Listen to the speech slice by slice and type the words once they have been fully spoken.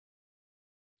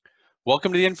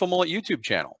Welcome to the InfoMullet YouTube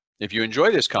channel. If you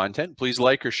enjoy this content, please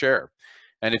like or share.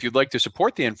 And if you'd like to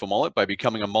support the InfoMullet by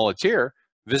becoming a mulleteer,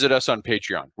 visit us on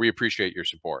Patreon. We appreciate your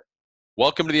support.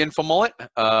 Welcome to the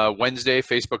InfoMullet, Wednesday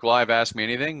Facebook Live Ask Me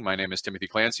Anything. My name is Timothy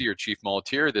Clancy, your Chief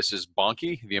Mulleteer. This is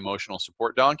Bonky, the emotional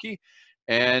support donkey.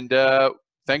 And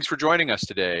thanks for joining us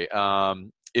today.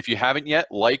 If you haven't yet,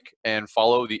 like and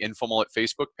follow the InfoMullet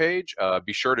Facebook page.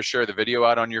 Be sure to share the video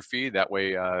out on your feed. That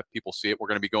way people see it. We're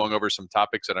going to be going over some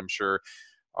topics that I'm sure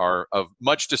are of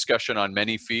much discussion on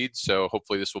many feeds, so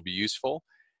hopefully this will be useful.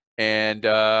 And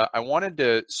I wanted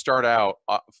to start out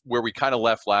where we kind of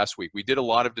left last week. We did a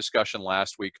lot of discussion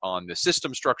last week on the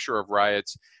system structure of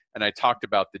riots, and I talked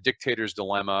about the dictator's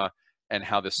dilemma and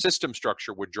how the system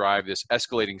structure would drive this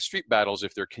escalating street battles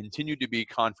if there continued to be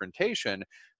confrontation.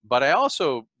 But I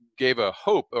also gave a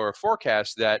hope or a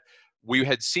forecast that we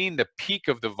had seen the peak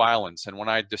of the violence. And when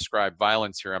I describe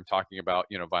violence here, I'm talking about,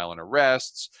 violent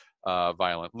arrests,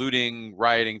 violent looting,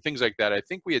 rioting, things like that. I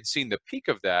think we had seen the peak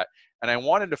of that. And I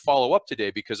wanted to follow up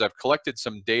today because I've collected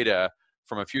some data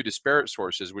from a few disparate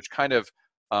sources, which kind of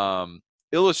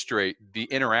illustrate the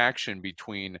interaction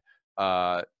between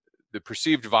the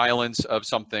perceived violence of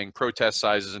something, protest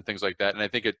sizes and things like that. And I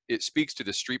think it speaks to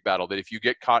the street battle that if you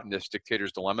get caught in this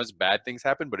dictator's dilemmas, bad things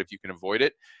happen, but if you can avoid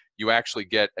it, you actually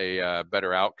get a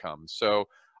better outcome. So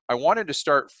I wanted to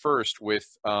start first with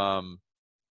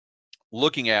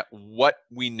looking at what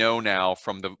we know now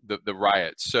from the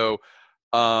riots. So,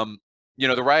 the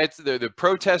riots, the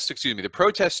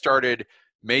protests started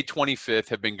May 25th,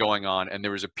 have been going on, and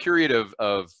there was a period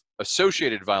of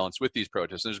associated violence with these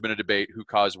protests. There's been a debate who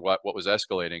caused what was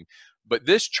escalating. But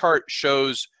this chart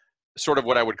shows sort of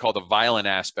what I would call the violent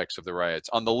aspects of the riots.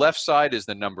 On the left side is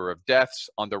the number of deaths.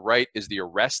 On the right is the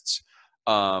arrests.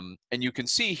 And you can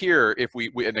see here, if we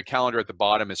in the calendar at the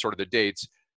bottom is sort of the dates.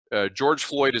 George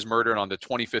Floyd is murdered on the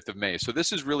 25th of May. So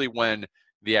this is really when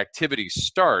the activity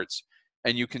starts.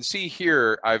 And you can see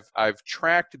here, I've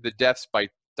tracked the deaths by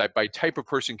type of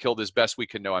person killed as best we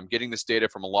can know. I'm getting this data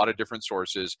from a lot of different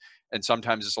sources, and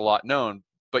sometimes it's a lot known.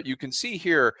 But you can see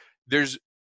here,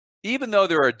 even though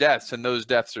there are deaths and those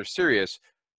deaths are serious,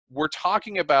 we're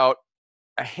talking about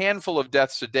a handful of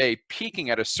deaths a day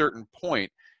peaking at a certain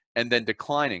point and then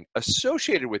declining.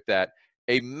 Associated with that,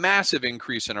 a massive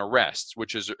increase in arrests,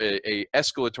 which is a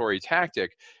escalatory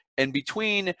tactic. And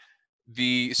between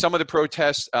some of the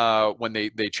protests when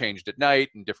they changed at night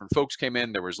and different folks came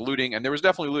in, there was looting, and there was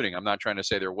definitely looting. I'm not trying to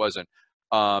say there wasn't.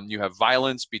 You have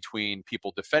violence between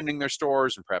people defending their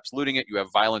stores and perhaps looting it. You have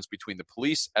violence between the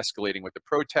police escalating with the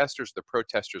protesters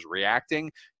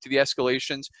reacting to the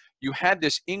escalations. You had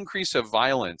this increase of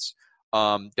violence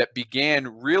that began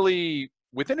really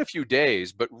within a few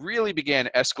days, but really began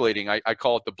escalating. I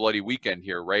call it the bloody weekend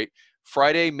here, right?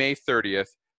 Friday, May 30th,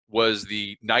 was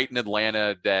the night in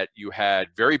Atlanta that you had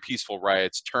very peaceful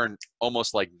riots turn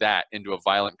almost like that into a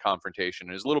violent confrontation,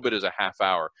 as little bit as a half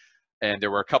hour. And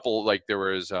there were a couple, there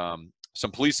was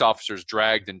some police officers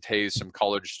dragged and tased some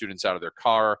college students out of their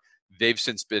car. They've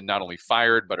since been not only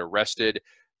fired, but arrested.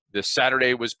 The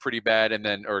Saturday was pretty bad,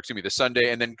 the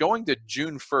Sunday. And then going to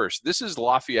June 1st, this is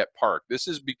Lafayette Park. This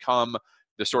has become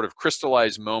the sort of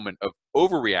crystallized moment of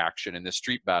overreaction in the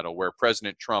street battle where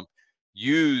President Trump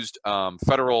used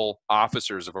federal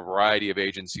officers of a variety of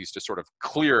agencies to sort of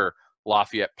clear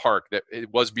Lafayette Park. That it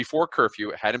was before curfew.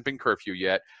 It hadn't been curfew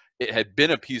yet. It had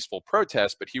been a peaceful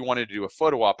protest, but he wanted to do a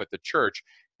photo op at the church,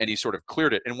 and he sort of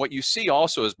cleared it. And what you see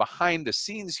also is behind the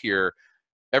scenes here,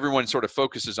 everyone sort of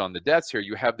focuses on the deaths here.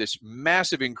 You have this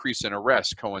massive increase in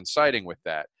arrests coinciding with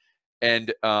that.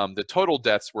 And the total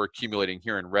deaths were accumulating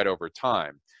here in red over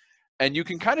time. And you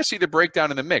can kind of see the breakdown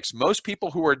in the mix. Most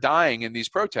people who are dying in these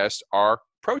protests are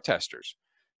protesters.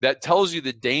 That tells you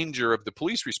the danger of the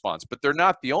police response, but they're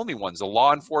not the only ones. The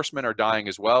law enforcement are dying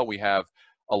as well. We have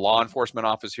a law enforcement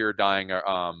officer here dying,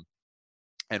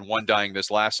 and one dying this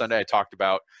last Sunday. I talked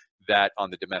about that on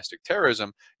the domestic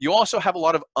terrorism. You also have a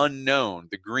lot of unknown,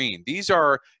 the green. These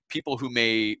are people who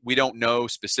we don't know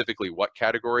specifically what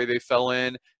category they fell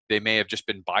in. They may have just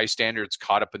been bystanders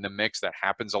caught up in the mix. That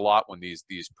happens a lot when these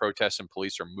protests and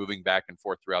police are moving back and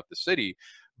forth throughout the city.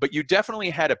 But you definitely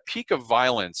had a peak of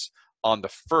violence on the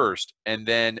 1st. And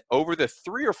then over the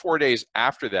 3 or 4 days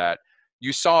after that,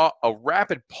 you saw a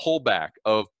rapid pullback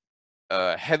of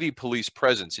heavy police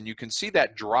presence. And you can see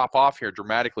that drop off here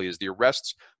dramatically as the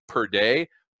arrests per day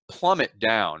plummet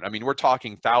down. I mean, we're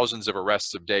talking thousands of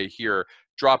arrests a day here,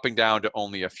 dropping down to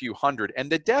only a few hundred,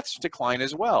 and the deaths decline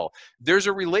as well. There's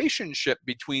a relationship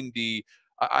between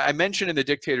I mentioned in the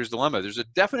dictator's dilemma, there's a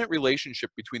definite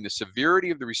relationship between the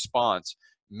severity of the response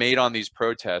made on these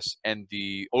protests and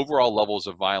the overall levels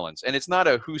of violence. And it's not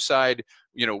a whose side,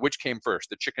 which came first,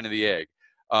 the chicken or the egg.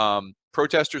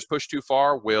 Protesters pushed too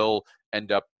far will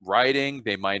end up rioting.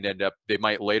 They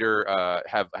might later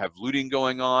have looting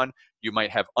going on. You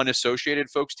might have unassociated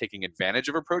folks taking advantage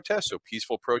of a protest. So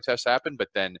peaceful protests happen, but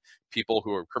then people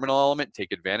who are criminal element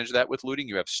take advantage of that with looting.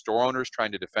 You have store owners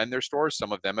trying to defend their stores.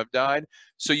 Some of them have died.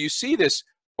 So you see this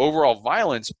overall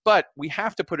violence, but we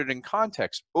have to put it in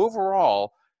context.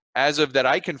 Overall, as of that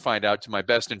I can find out to my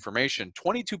best information,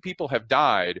 22 people have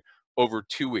died over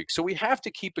 2 weeks. So we have to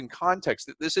keep in context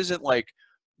that this isn't like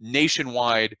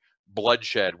nationwide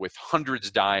bloodshed with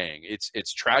hundreds dying.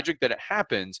 It's tragic that it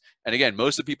happens. And again,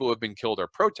 most of the people who have been killed are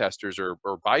protesters or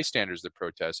bystanders that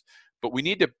protest. But we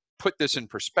need to put this in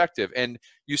perspective. And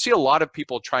you see a lot of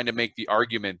people trying to make the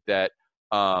argument that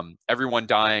everyone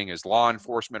dying is law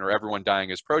enforcement or everyone dying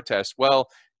is protests. Well,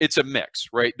 it's a mix,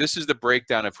 right? This is the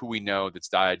breakdown of who we know that's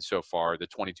died so far, the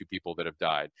 22 people that have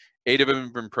died. 8 of them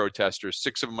have been protesters,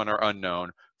 6 of them are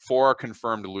unknown, 4 are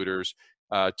confirmed looters,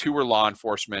 2 were law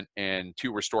enforcement, and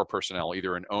 2 were store personnel,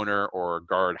 either an owner or a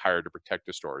guard hired to protect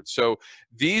the store. So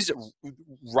these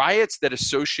riots that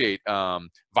associate,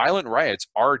 violent riots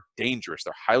are dangerous.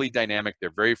 They're highly dynamic.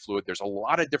 They're very fluid. There's a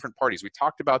lot of different parties. We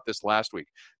talked about this last week.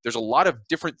 There's a lot of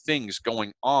different things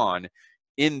going on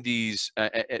in these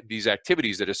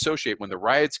activities that associate. When the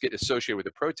riots get associated with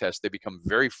the protests, they become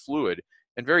very fluid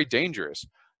and very dangerous.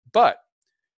 But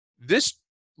this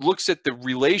looks at the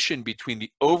relation between the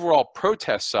overall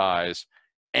protest size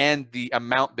and the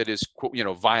amount that is,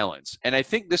 violence. And I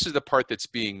think this is the part that's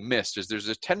being missed, is there's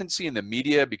a tendency in the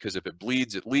media, because if it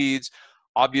bleeds, it leads.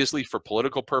 Obviously, for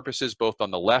political purposes, both on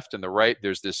the left and the right,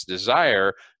 there's this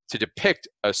desire to depict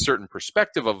a certain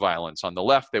perspective of violence. On the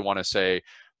left, they want to say,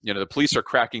 the police are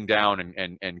cracking down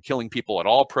and killing people at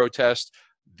all protests.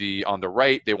 On the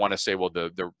right, they want to say, well,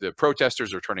 the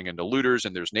protesters are turning into looters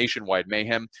and there's nationwide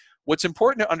mayhem. What's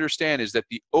important to understand is that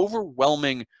the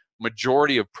overwhelming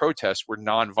majority of protests were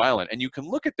nonviolent. And you can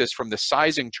look at this from the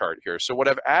sizing chart here. So what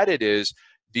I've added is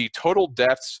the total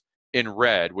deaths in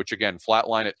red, which again,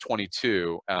 flatline at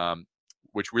 22,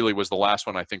 which really was the last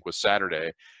one I think was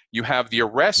Saturday. You have the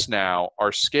arrests now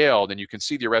are scaled, and you can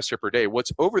see the arrests here per day.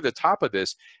 What's over the top of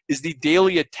this is the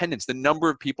daily attendance, the number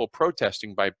of people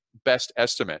protesting by best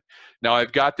estimate. Now,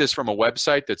 I've got this from a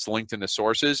website that's linked in the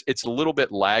sources. It's a little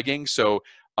bit lagging, so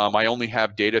I only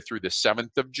have data through the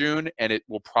 7th of June, and it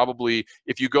will probably,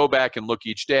 if you go back and look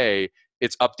each day,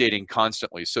 it's updating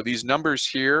constantly. So these numbers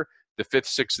here, the 5th,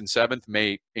 6th, and 7th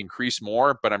may increase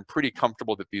more, but I'm pretty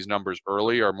comfortable that these numbers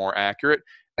early are more accurate,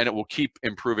 and it will keep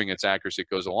improving its accuracy as it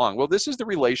goes along. Well, this is the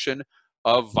relation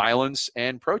of violence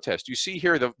and protest. You see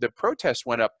here the protest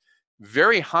went up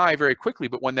very high very quickly,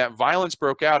 but when that violence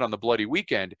broke out on the bloody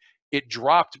weekend, it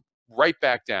dropped right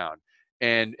back down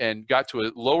and got to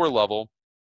a lower level,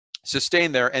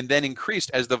 sustained there, and then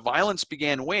increased. As the violence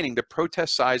began waning, the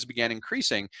protest size began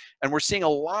increasing, and we're seeing a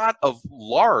lot of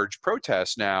large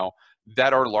protests now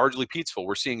that are largely peaceful.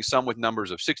 We're seeing some with numbers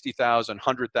of 60,000,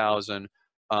 100,000,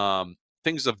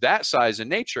 things of that size and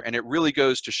nature, and it really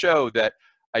goes to show that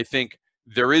I think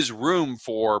there is room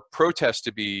for protests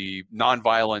to be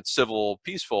nonviolent, civil,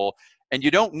 peaceful, and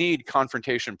you don't need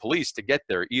confrontation police to get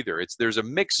there either. There's a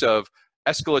mix of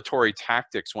escalatory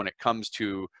tactics when it comes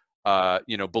to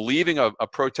believing a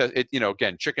protest,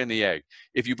 again, chicken and the egg.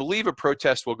 If you believe a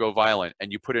protest will go violent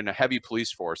and you put in a heavy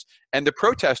police force, and the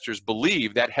protesters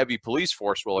believe that heavy police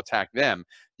force will attack them,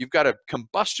 you've got a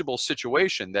combustible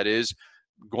situation that is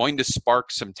going to spark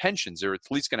some tensions, or at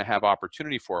least going to have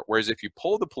opportunity for it. Whereas if you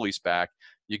pull the police back,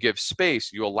 you give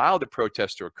space, you allow the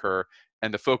protest to occur,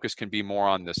 and the focus can be more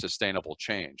on the sustainable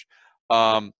change.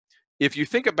 If you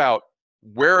think about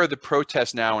where are the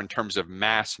protests now in terms of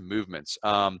mass movements,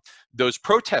 those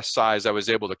protest size I was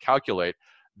able to calculate,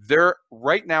 they're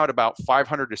right now at about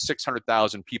 500 to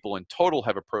 600,000 people in total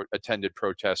have attended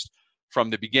protests from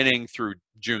the beginning through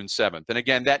June 7th. And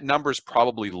again, that number is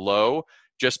probably low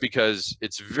just because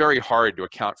it's very hard to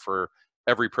account for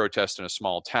every protest in a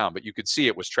small town, but you could see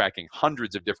it was tracking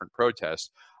hundreds of different protests.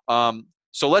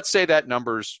 So let's say that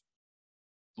number's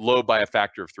low by a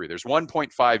factor of 3. There's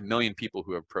 1.5 million people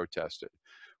who have protested.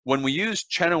 When we use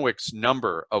Chenoweth's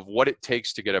number of what it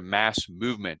takes to get a mass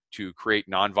movement to create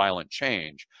nonviolent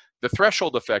change, the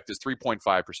threshold effect is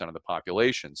 3.5% of the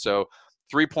population. So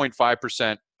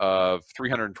 3.5% of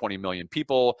 320 million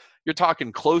people, you're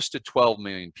talking close to 12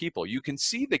 million people. You can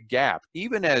see the gap,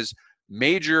 even as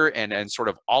major and sort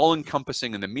of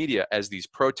all-encompassing in the media as these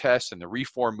protests and the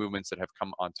reform movements that have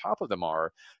come on top of them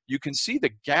are, you can see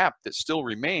the gap that still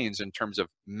remains in terms of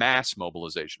mass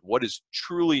mobilization. What does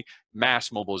truly mass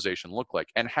mobilization look like,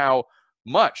 and how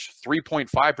much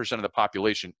 3.5% of the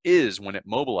population is when it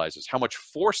mobilizes, how much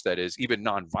force that is, even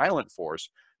nonviolent force,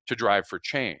 to drive for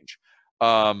change.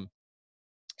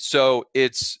 So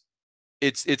it's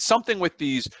something with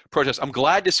these protests. I'm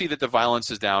glad to see that the violence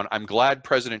is down. I'm glad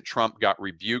President Trump got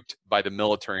rebuked by the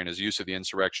military in his use of the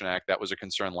Insurrection Act. That was a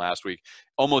concern last week.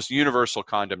 Almost universal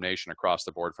condemnation across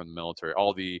the board from the military.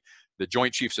 All the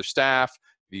Joint Chiefs of Staff,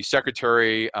 the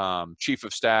Secretary, Chief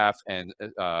of Staff, and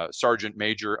Sergeant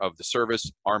Major of the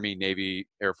service, Army, Navy,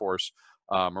 Air Force,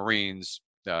 Marines,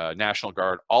 National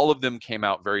Guard, all of them came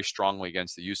out very strongly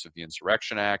against the use of the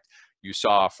Insurrection Act. You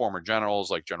saw former generals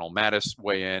like General Mattis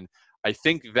weigh in. I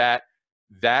think that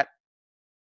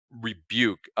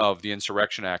rebuke of the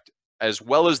Insurrection Act, as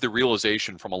well as the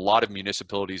realization from a lot of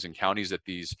municipalities and counties that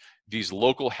these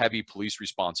local heavy police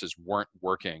responses weren't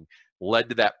working, led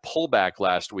to that pullback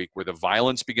last week where the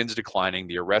violence begins declining,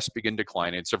 the arrests begin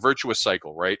declining. It's a virtuous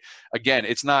cycle, right? Again,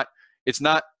 it's not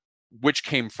which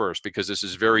came first, because this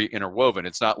is very interwoven.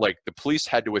 It's not like the police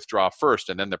had to withdraw first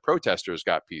and then the protesters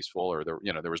got peaceful, or there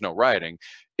was no rioting.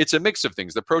 It's a mix of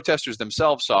things. The protesters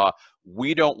themselves saw,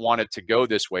 we don't want it to go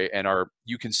this way, and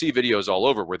you can see videos all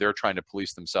over where they're trying to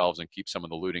police themselves and keep some of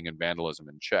the looting and vandalism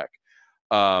in check.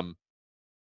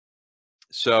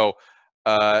 So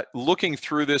looking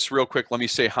through this real quick, let me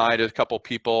say hi to a couple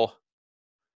people.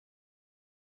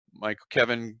 Michael,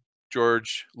 Kevin,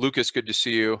 George, Lucas, good to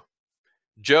see you.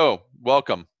 Joe,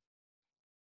 welcome.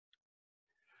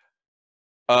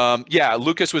 Yeah,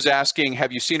 Lucas was asking,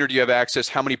 have you seen or do you have access?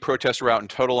 How many protests were out in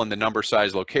total, and the number,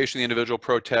 size, location of the individual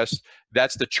protests?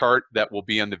 That's the chart that will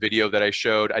be on the video that I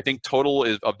showed. I think total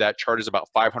of that chart is about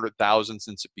 500,000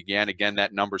 since it began. Again,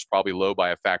 that number is probably low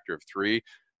by a factor of 3,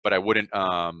 but I wouldn't.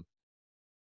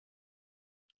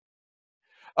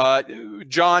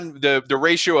 John, the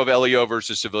ratio of LEO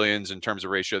versus civilians in terms of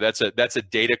ratio, that's a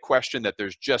data question that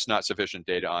there's just not sufficient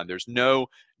data on. There's no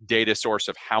data source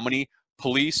of how many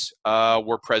police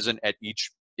were present at each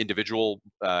individual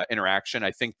interaction.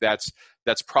 I think that's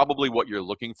probably what you're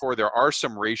looking for. There are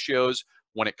some ratios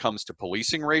when it comes to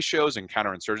policing ratios and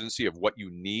counterinsurgency of what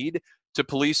you need to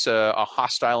police a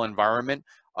hostile environment.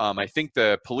 I think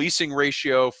the policing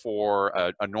ratio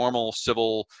for a normal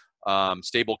civil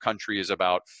stable country is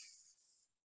about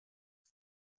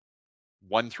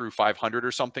 1 through 500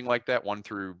 or something like that, 1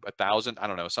 through 1,000, I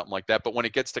don't know, something like that. But when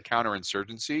it gets to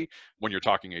counterinsurgency, when you're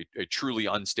talking a truly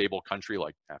unstable country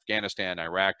like Afghanistan,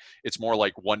 Iraq, it's more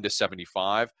like 1 to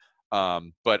 75.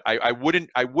 But I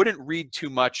wouldn't read too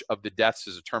much of the deaths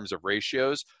as in terms of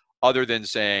ratios, other than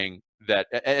saying that,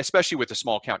 especially with the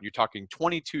small count, you're talking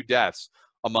 22 deaths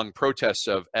among protests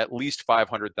of at least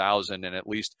 500,000 and at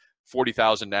least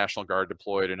 40,000 National Guard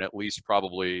deployed and at least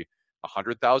probably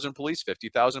 100,000 police,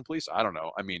 50,000 police. I don't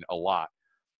know. I mean, a lot.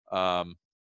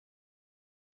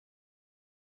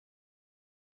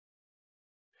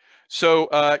 So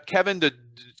Kevin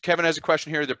has a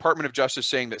question here. The Department of Justice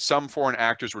saying that some foreign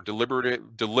actors were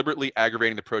deliberately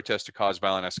aggravating the protest to cause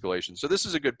violent escalation. So this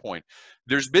is a good point.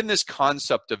 There's been this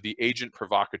concept of the agent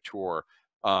provocateur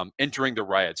entering the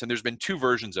riots. And there's been 2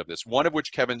 versions of this. One of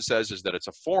which Kevin says is that it's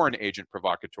a foreign agent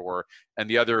provocateur, and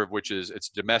the other of which is it's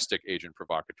domestic agent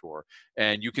provocateur.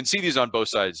 And you can see these on both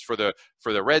sides. For the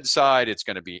red side, it's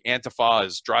going to be Antifa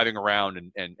is driving around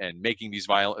and making these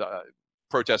violent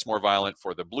protests more violent.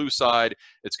 For the blue side,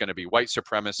 it's going to be white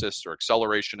supremacists or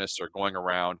accelerationists are going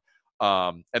around.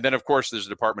 And then, of course, there's the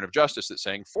Department of Justice that's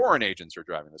saying foreign agents are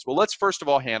driving this. Well, let's first of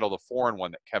all handle the foreign one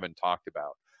that Kevin talked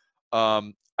about.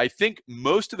 I think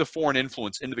most of the foreign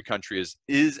influence into the country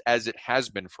is as it has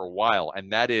been for a while,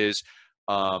 and that is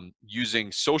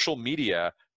using social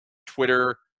media,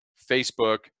 Twitter,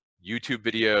 Facebook, YouTube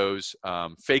videos,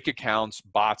 fake accounts,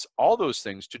 bots, all those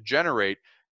things to generate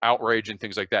outrage and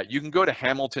things like that. You can go to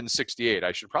Hamilton 68.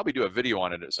 I should probably do a video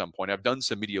on it at some point. I've done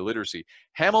some media literacy.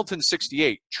 Hamilton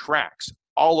 68 tracks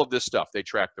all of this stuff. They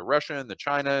track the Russian, the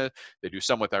China, they do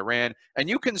some with Iran, and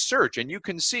you can search and you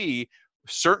can see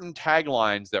certain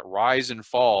taglines that rise and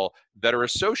fall that are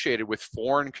associated with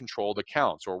foreign controlled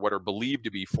accounts or what are believed to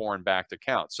be foreign backed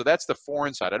accounts. So that's the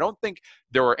foreign side. I don't think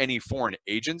there are any foreign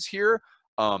agents here.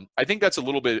 I think that's a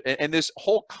little bit, and this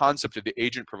whole concept of the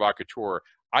agent provocateur,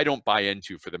 I don't buy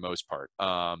into for the most part.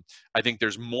 I think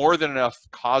there's more than enough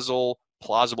causal,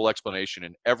 plausible explanation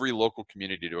in every local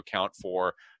community to account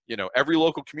for, every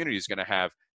local community is going to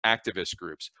have activist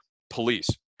groups, police,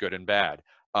 good and bad,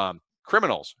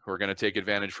 criminals who are going to take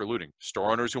advantage for looting,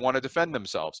 store owners who want to defend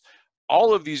themselves.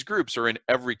 all of these groups are in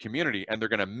every community, and they're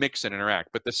going to mix and interact.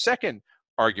 But the second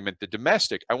argument, the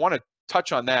domestic, I want to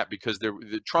touch on that because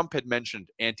Trump had mentioned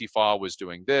Antifa was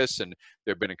doing this, and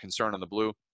there had been a concern on the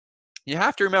blue. You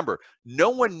have to remember, no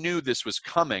one knew this was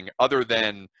coming other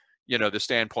than, the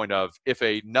standpoint of, if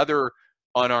another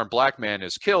unarmed black man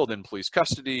is killed in police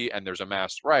custody and there's a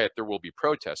mass riot, there will be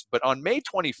protests. But on May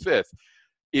 25th,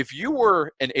 if you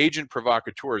were an agent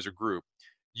provocateur as a group,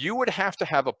 you would have to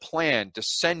have a plan to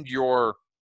send your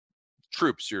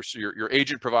troops, your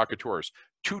agent provocateurs,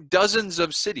 to dozens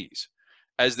of cities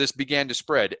as this began to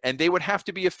spread. And they would have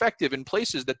to be effective in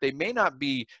places that they may not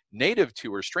be native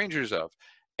to or strangers of.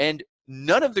 And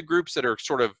none of the groups that are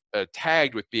sort of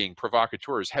tagged with being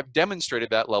provocateurs have demonstrated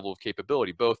that level of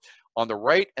capability, both on the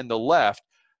right and the left.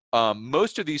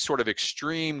 Most of these sort of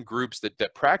extreme groups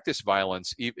that practice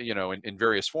violence, in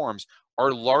various forms,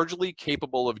 are largely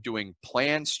capable of doing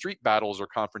planned street battles or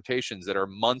confrontations that are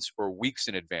months or weeks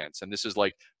in advance. And this is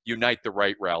like Unite the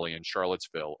Right rally in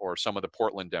Charlottesville, or some of the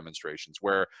Portland demonstrations,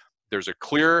 where there's a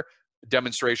clear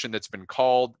demonstration that's been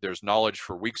called, there's knowledge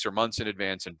for weeks or months in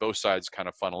advance, and both sides kind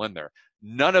of funnel in there.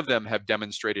 None of them have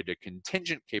demonstrated a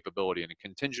contingent capability. And a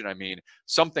contingent, I mean,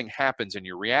 something happens and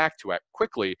you react to it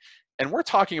quickly. And we're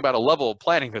talking about a level of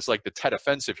planning that's like the Tet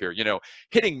Offensive here,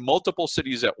 hitting multiple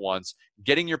cities at once,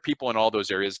 getting your people in all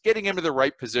those areas, getting into the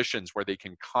right positions where they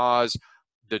can cause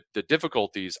the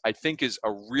difficulties, I think is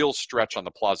a real stretch on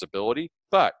the plausibility.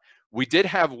 But we did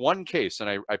have one case, and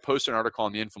I posted an article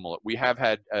on the Infomullet. We have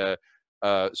had a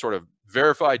sort of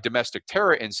verified domestic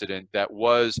terror incident that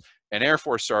was an Air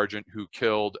Force sergeant who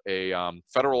killed a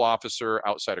federal officer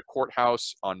outside a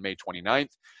courthouse on May 29th.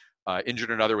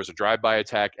 Injured another, was a drive-by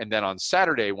attack. And then on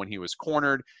Saturday, when he was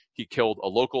cornered, he killed a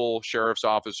local sheriff's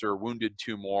officer, wounded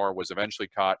 2 more, was eventually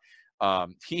caught.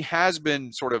 He has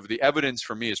been sort of, the evidence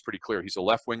for me is pretty clear. He's a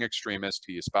left-wing extremist.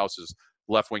 He espouses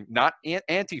left-wing, not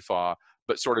Antifa,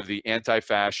 but sort of the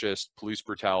anti-fascist, police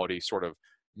brutality sort of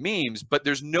memes. But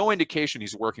there's no indication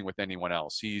he's working with anyone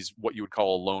else. He's what you would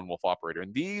call a lone wolf operator.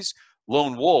 And these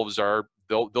lone wolves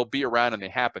they'll be around and they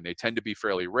happen. They tend to be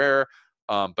fairly rare.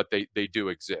 But they do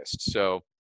exist. So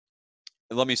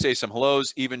let me say some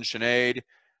hellos. Even Sinead.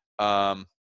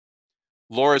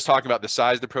 Laura's talking about the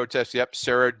size of the protest. Yep.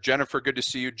 Sarah, Jennifer, good to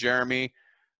see you. Jeremy.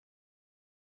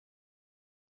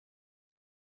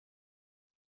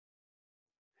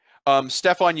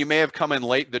 Stefan, you may have come in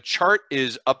late. The chart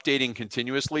is updating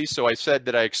continuously. So I said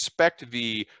that I expect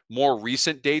the more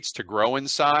recent dates to grow in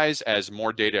size as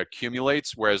more data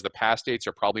accumulates, whereas the past dates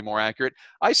are probably more accurate.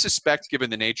 I suspect, given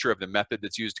the nature of the method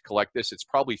that's used to collect this, it's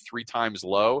probably 3 times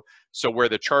low. So where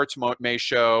the charts may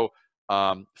show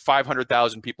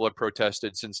 500,000 people have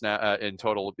protested since now in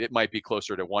total, it might be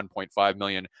closer to 1.5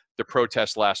 million. The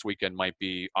protest last weekend might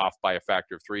be off by a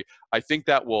factor of 3. I think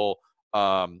that will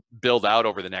build out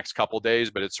over the next couple days,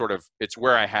 but it's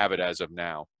where I have it as of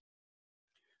now.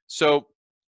 So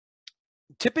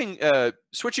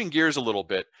switching gears a little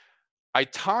bit, I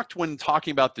talked when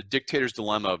talking about the dictator's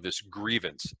dilemma of this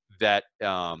grievance, that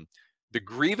the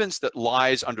grievance that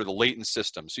lies under the latent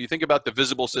system. So you think about the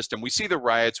visible system, we see the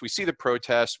riots, we see the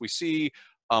protests, we see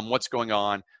what's going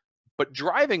on. But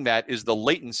driving that is the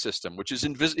latent system, which is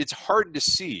it's hard to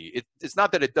see. It's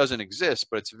not that it doesn't exist,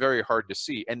 but it's very hard to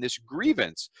see. And this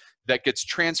grievance that gets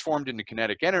transformed into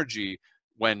kinetic energy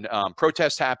when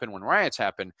protests happen, when riots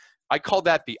happen, I call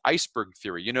that the iceberg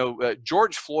theory.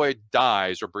 George Floyd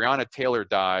dies, or Breonna Taylor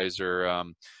dies, or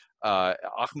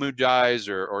Ahmaud dies,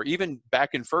 or even back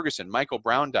in Ferguson, Michael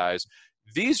Brown dies.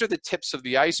 These are the tips of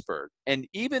the iceberg. And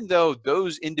even though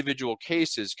those individual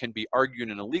cases can be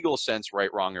argued in a legal sense, right,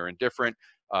 wrong, or indifferent,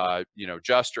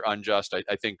 just or unjust,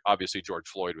 I think obviously George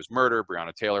Floyd was murder.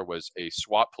 Breonna Taylor was a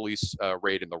SWAT police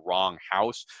raid in the wrong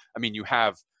house. I mean, you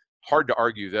have hard to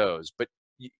argue those. But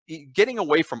getting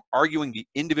away from arguing the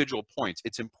individual points,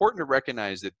 it's important to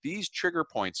recognize that these trigger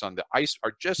points on the ice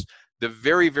are just the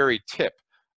very, very tip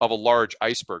of a large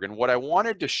iceberg. And what I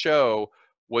wanted to show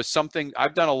was something,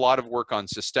 I've done a lot of work on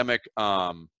systemic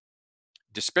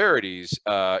disparities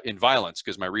in violence,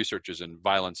 because my research is in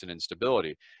violence and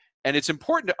instability. And it's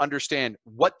important to understand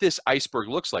what this iceberg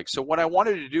looks like. So what I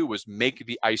wanted to do was make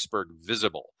the iceberg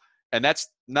visible. And that's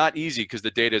not easy, because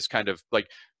the data is kind of like,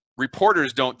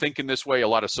 reporters don't think in this way. A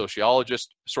lot of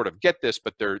sociologists sort of get this,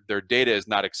 but their data is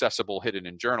not accessible, hidden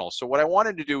in journals. So what I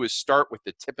wanted to do is start with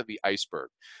the tip of the iceberg.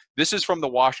 This is from the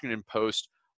Washington Post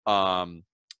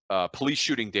police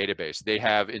shooting database. They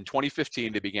have, in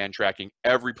 2015, they began tracking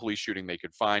every police shooting they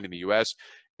could find in the US.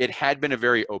 It had been a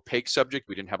very opaque subject.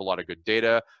 We didn't have a lot of good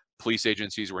data. Police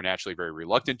agencies were naturally very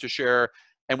reluctant to share.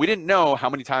 And we didn't know how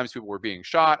many times people were being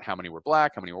shot, how many were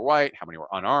black, how many were white, how many were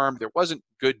unarmed. There wasn't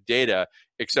good data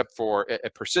except for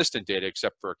persistent data,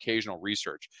 except for occasional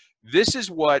research. This is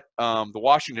what the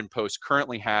Washington Post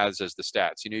currently has as the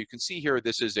stats. You can see here,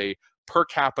 this is a per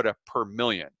capita per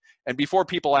million. And before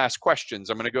people ask questions,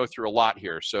 I'm going to go through a lot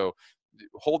here. So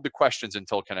hold the questions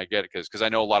until can I get it, because I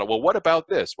know a lot of, well, what about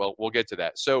this? Well, we'll get to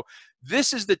that. So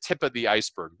this is the tip of the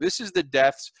iceberg. This is the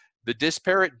deaths, the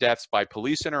disparate deaths by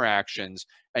police interactions.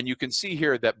 And you can see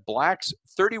here that blacks,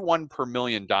 31 per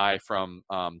million die from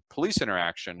police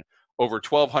interaction, over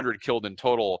 1,200 killed in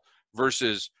total,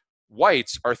 versus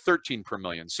whites are 13 per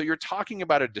million. So you're talking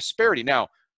about a disparity. Now,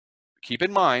 keep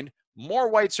in mind, more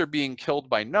whites are being killed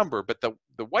by number, but the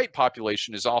white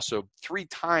population is also 3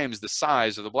 times the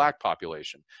size of the black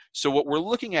population. So what we're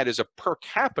looking at is a per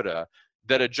capita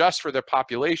that adjusts for their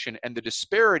population, and the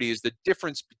disparity is the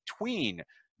difference between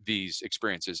these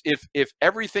experiences. If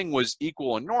everything was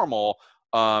equal and normal,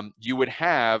 you would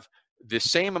have the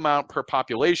same amount per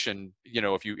population.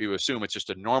 If you assume it's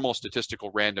just a normal statistical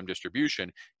random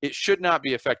distribution, it should not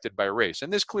be affected by race.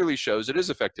 And this clearly shows it is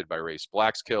affected by race.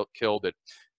 Blacks killed at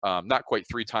not quite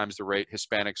 3 times the rate.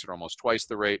 Hispanics are almost twice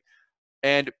the rate.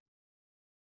 And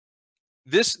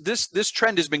this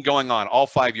trend has been going on all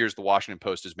 5 years the Washington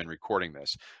Post has been recording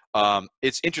this.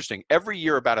 It's interesting. Every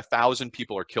year, about 1,000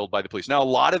 people are killed by the police. Now, a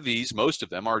lot of these, most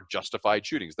of them, are justified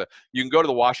shootings. You can go to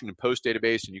the Washington Post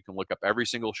database and you can look up every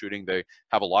single shooting. They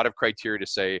have a lot of criteria to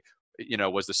say,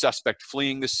 was the suspect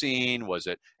fleeing the scene? Was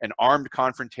it an armed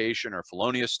confrontation or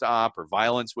felonious stop, or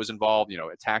violence was involved?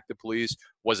 Attack the police?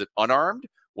 Was it unarmed?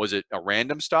 Was it a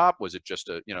random stop? Was it just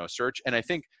a search? And I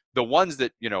think the ones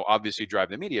that obviously drive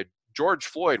the media, George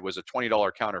Floyd was a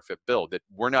 $20 counterfeit bill that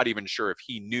we're not even sure if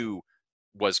he knew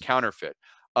was counterfeit.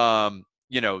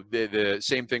 The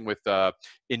same thing with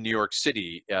in New York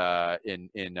City, in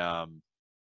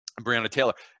Breonna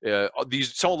Taylor.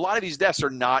 So a lot of these deaths are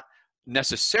not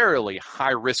necessarily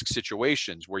high risk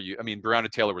situations where Breonna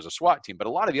Taylor was a SWAT team, but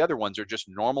a lot of the other ones are just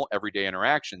normal everyday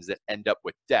interactions that end up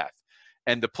with death.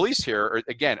 And the police here are,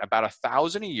 again, about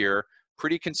 1,000 a year,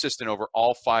 pretty consistent over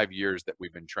all 5 years that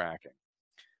we've been tracking.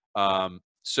 When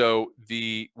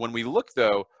we look,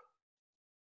 though,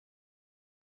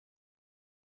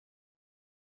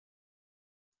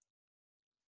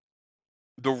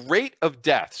 the rate of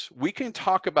deaths, we can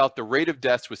talk about the rate of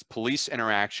deaths with police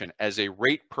interaction as a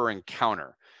rate per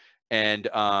encounter. And,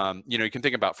 you can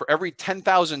think about, for every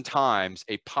 10,000 times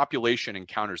a population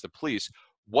encounters the police,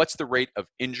 what's the rate of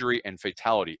injury and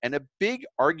fatality? And a big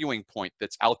arguing point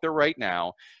that's out there right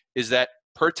now is that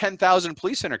per 10,000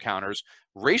 police encounters,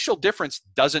 racial difference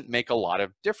doesn't make a lot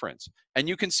of difference. And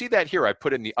you can see that here. I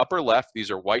put in the upper left,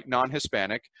 these are white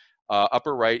non-Hispanic,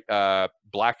 upper right,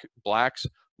 blacks,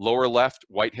 lower left,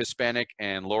 white Hispanic,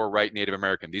 and lower right, Native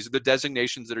American. These are the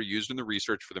designations that are used in the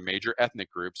research for the major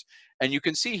ethnic groups. And you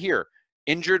can see here,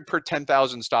 injured per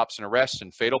 10,000 stops and arrests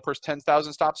and fatal per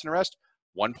 10,000 stops and arrests,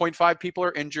 1.5 people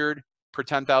are injured per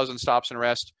 10,000 stops and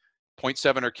arrests,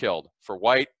 0.7 are killed. For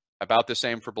white, about the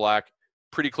same for black,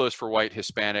 pretty close for white,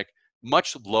 Hispanic,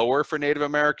 much lower for Native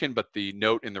American, but the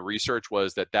note in the research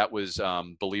was that was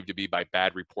believed to be by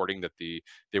bad reporting, that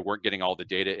they weren't getting all the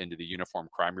data into the Uniform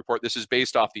Crime Report. This is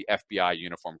based off the FBI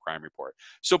Uniform Crime Report.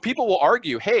 So people will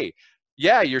argue, hey,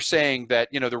 yeah, you're saying that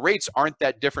the rates aren't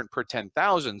that different per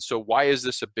 10,000, so why is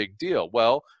this a big deal?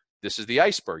 Well, this is the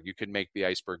iceberg. You can make the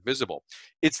iceberg visible.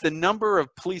 It's the number of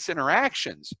police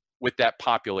interactions with that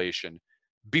population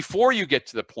before you get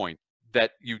to the point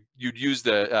that you'd use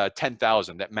the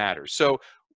 10,000 that matters. So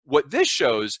what this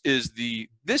shows is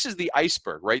this is the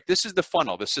iceberg, right? This is the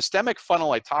funnel. The systemic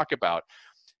funnel I talk about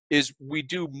is we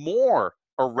do more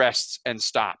arrests and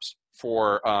stops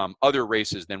for other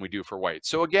races than we do for whites.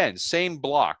 So again, same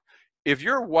block. If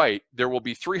you're white, there will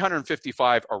be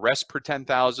 355 arrests per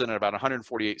 10,000 and about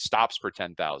 148 stops per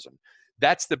 10,000.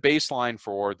 That's the baseline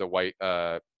for the white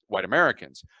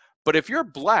Americans. But if you're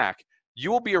black, you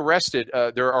will be arrested.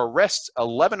 There are arrests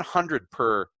 1,100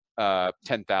 per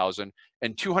 10,000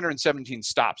 and 217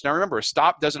 stops. Now remember, a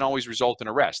stop doesn't always result in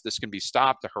arrest. This can be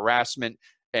stopped, a harassment,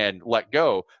 and let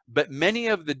go. But many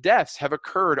of the deaths have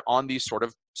occurred on these sort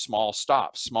of small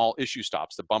stops, small issue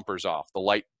stops. The bumper's off, the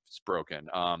light's broken.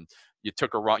 You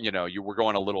took a run, you were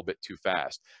going a little bit too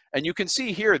fast. And you can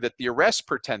see here that the arrests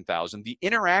per 10,000, the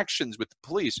interactions with the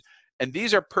police, and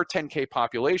these are per 10K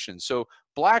populations. So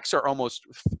blacks are almost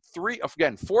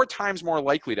 4 times more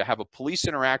likely to have a police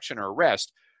interaction or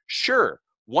arrest. Sure,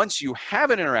 once you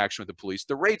have an interaction with the police,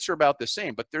 the rates are about the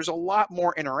same, but there's a lot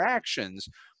more interactions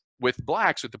with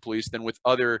blacks with the police than with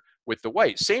the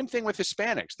whites. Same thing with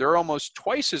Hispanics. They're almost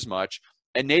twice as much,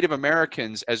 and Native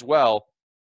Americans as well,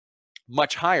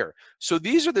 much higher. So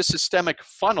these are the systemic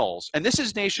funnels, and this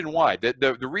is nationwide.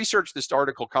 The research this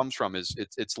article comes from is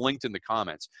it's linked in the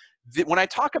comments. When I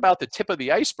talk about the tip of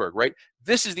the iceberg, right,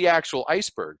 this is the actual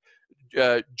iceberg.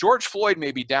 George Floyd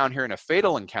may be down here in a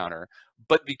fatal encounter,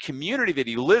 but the community that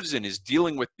he lives in is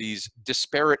dealing with these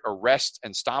disparate arrests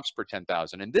and stops per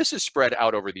 10,000. And this is spread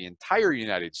out over the entire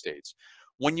United States.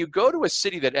 When you go to a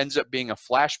city that ends up being a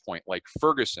flashpoint like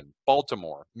Ferguson,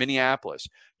 Baltimore, Minneapolis,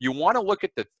 you want to look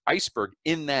at the iceberg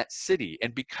in that city.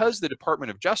 And because the Department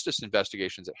of Justice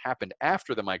investigations that happened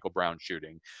after the Michael Brown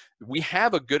shooting, we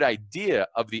have a good idea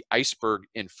of the iceberg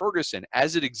in Ferguson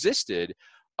as it existed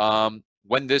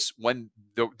when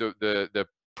the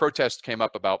protest came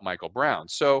up about Michael Brown.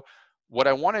 So what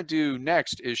I want to do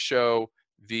next is show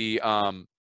the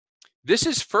this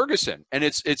is Ferguson, and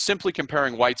it's simply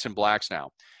comparing whites and blacks now.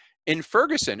 In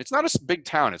Ferguson, it's not a big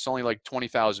town. It's only like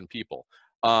 20,000 people.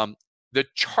 The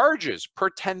charges per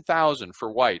 10,000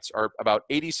 for whites are about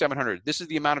 8,700. This is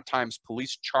the amount of times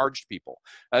police charged people.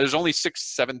 There's only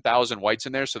 7,000 whites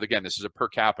in there. So again, this is a per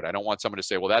capita. I don't want someone to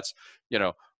say, well, that's, you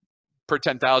know, per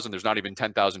 10,000, there's not even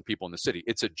 10,000 people in the city.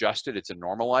 It's adjusted. It's a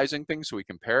normalizing thing, so we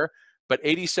compare. But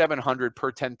 8,700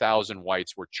 per 10,000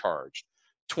 whites were charged.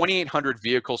 2,800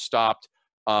 vehicles stopped.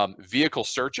 Vehicle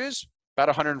searches, about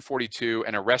 142,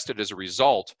 and arrested as a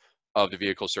result of the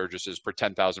vehicle searches per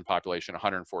 10,000 population,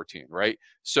 114, right?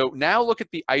 So now look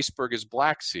at the iceberg as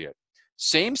blacks see it.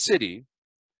 Same city,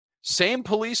 same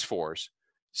police force,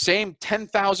 same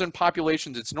 10,000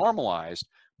 populations, it's normalized,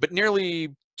 but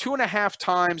nearly 2.5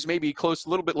 times, maybe close, a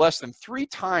little bit less than 3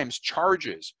 times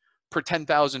charges per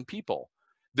 10,000 people.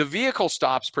 The vehicle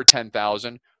stops per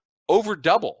 10,000, over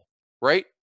double, right?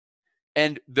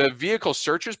 And the vehicle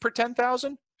searches per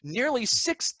 10,000, nearly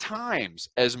 6 times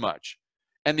as much.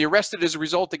 And the arrested as a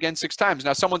result, again, 6 times.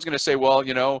 Now, someone's going to say, well,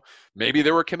 you know, maybe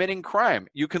they were committing crime.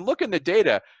 You can look in the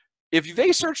data. If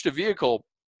they searched a vehicle,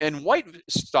 in white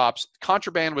stops,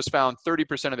 contraband was found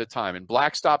 30% of the time. In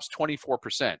black stops,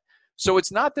 24%. So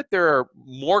it's not that there are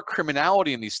more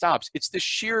criminality in these stops. It's the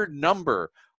sheer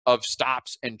number of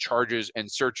stops and charges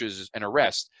and searches and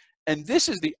arrests. And this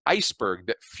is the iceberg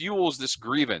that fuels this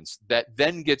grievance that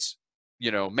then gets,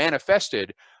 you know,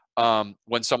 manifested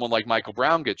when someone like Michael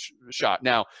Brown gets shot.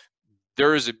 Now,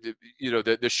 there is a, you know,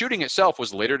 the shooting itself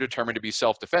was later determined to be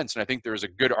self-defense. And I think there is a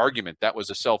good argument that was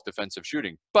a self-defensive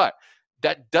shooting. But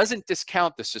that doesn't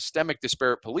discount the systemic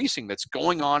disparate policing that's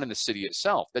going on in the city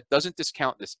itself. That doesn't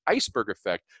discount this iceberg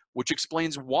effect, which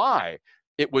explains why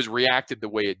it was reacted the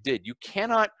way it did. You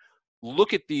cannot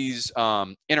look at these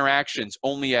interactions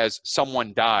only as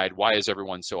someone died. Why is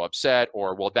everyone so upset?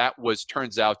 Or, well, that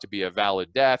turns out to be a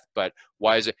valid death, but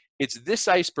why is it? It's this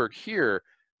iceberg here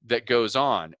that goes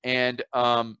on. And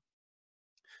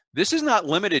this is not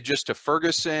limited just to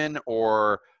Ferguson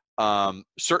or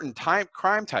certain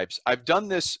crime types. I've done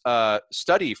this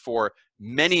study for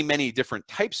many, many different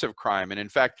types of crime. And in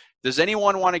fact, does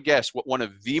anyone want to guess what one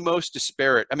of the most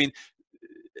disparate, I mean,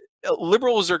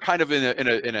 liberals are kind of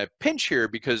in a pinch here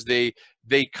because they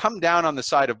come down on the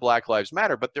side of Black Lives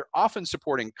Matter, but they're often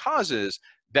supporting causes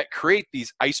that create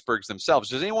these icebergs themselves.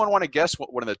 Does anyone want to guess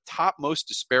what one of the top most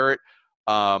disparate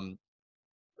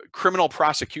criminal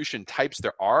prosecution types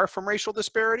there are from racial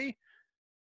disparity?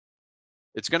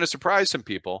 It's going to surprise some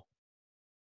people.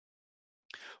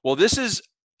 Well, this is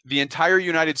the entire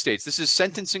United States. This is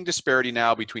sentencing disparity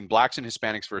now between blacks and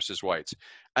Hispanics versus whites.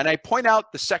 And I point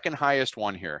out the second highest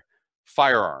one here,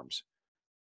 firearms.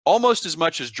 Almost as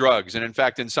much as drugs. And in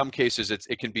fact, in some cases,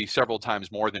 it can be several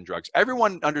times more than drugs.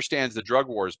 Everyone understands the drug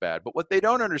war is bad, but what they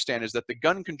don't understand is that the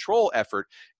gun control effort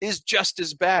is just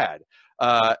as bad.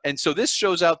 And so this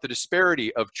shows out the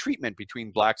disparity of treatment between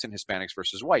blacks and Hispanics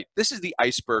versus white. This is the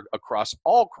iceberg across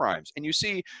all crimes. And you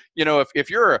see, you know,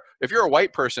 if you're a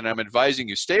white person, I'm advising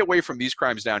you stay away from these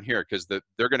crimes down here because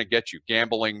they're going to get you.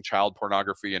 Gambling, child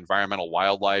pornography, environmental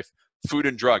wildlife, food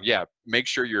and drug. Yeah, make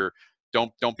sure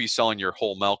don't be selling your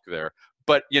whole milk there.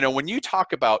 But, you know, when you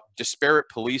talk about disparate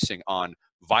policing on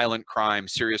violent crime,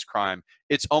 serious crime,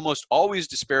 it's almost always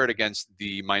disparate against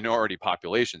the minority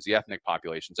populations, the ethnic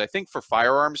populations. I think for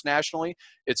firearms nationally,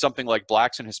 it's something like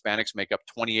blacks and Hispanics make up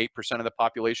 28% of the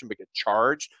population, but get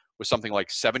charged with something like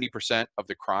 70% of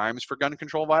the crimes for gun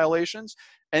control violations.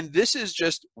 And this is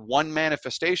just one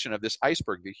manifestation of this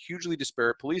iceberg, the hugely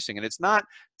disparate policing. And it's not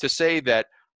to say that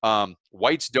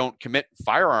whites don't commit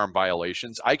firearm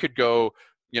violations. I could go,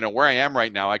 you know, where I am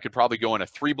right now, I could probably go in a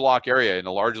 3-block area in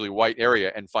a largely white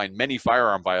area and find many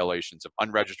firearm violations of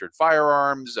unregistered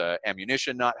firearms,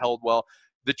 ammunition not held well.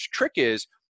 The trick is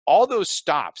all those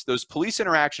stops, those police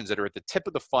interactions that are at the tip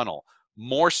of the funnel,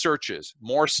 more searches,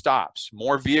 more stops,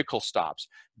 more vehicle stops,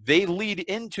 they lead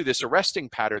into this arresting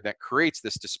pattern that creates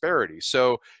this disparity.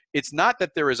 So it's not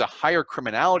that there is a higher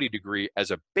criminality degree as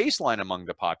a baseline among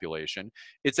the population,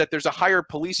 it's that there's a higher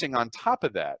policing on top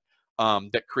of that.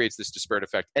 That creates this disparate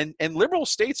effect. And liberal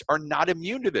states are not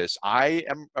immune to this. I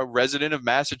am a resident of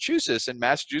Massachusetts, and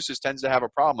Massachusetts tends to have a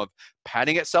problem of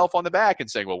patting itself on the back and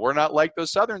saying, well, we're not like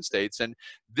those southern states. And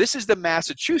this is the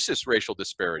Massachusetts racial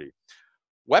disparity.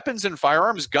 Weapons and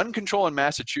firearms, gun control in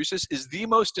Massachusetts is the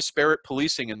most disparate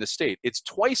policing in the state. It's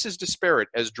twice as disparate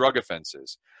as drug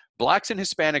offenses. Blacks and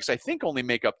Hispanics, I think, only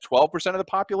make up 12% of the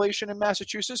population in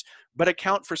Massachusetts, but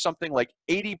account for something like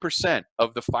 80%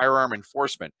 of the firearm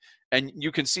enforcement. And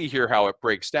you can see here how it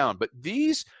breaks down. But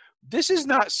this is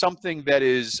not something that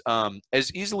is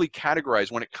as easily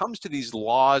categorized when it comes to these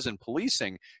laws and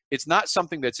policing. It's not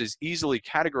something that's as easily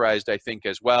categorized, I think,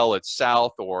 as well. It's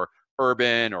South or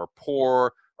urban or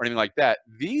poor or anything like that.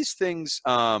 These things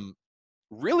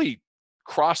really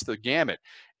cross the gamut.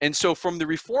 And so from the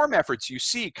reform efforts you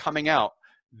see coming out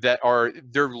that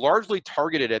they're largely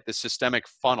targeted at the systemic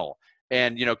funnel.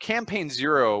 And, you know, Campaign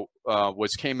Zero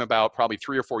came about probably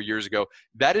 3 or 4 years ago.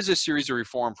 That is a series of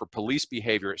reform for police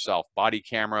behavior itself, body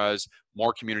cameras,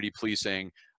 more community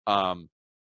policing.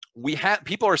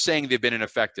 People are saying they've been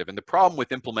ineffective. And the problem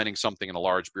with implementing something in a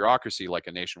large bureaucracy like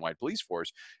a nationwide police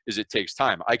force is it takes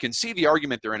time. I can see the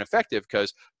argument they're ineffective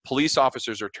because police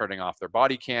officers are turning off their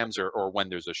body cams, or when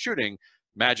there's a shooting,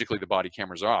 magically the body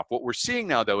cameras are off. What we're seeing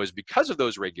now, though, is because of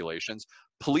those regulations,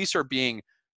 police are being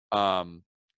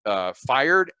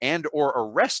fired and or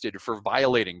arrested for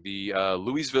violating. The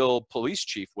Louisville police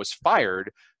chief was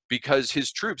fired because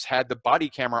his troops had the body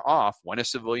camera off when a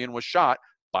civilian was shot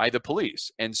by the police.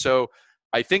 And so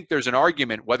I think there's an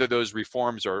argument whether those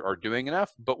reforms are doing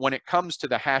enough. But when it comes to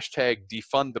the hashtag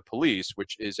defund the police,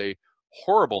 which is a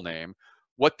horrible name,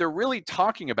 what they're really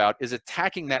talking about is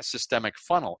attacking that systemic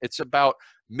funnel. It's about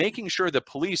making sure the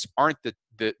police aren't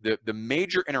the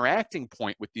major interacting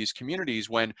point with these communities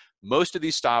when most of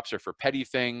these stops are for petty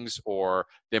things, or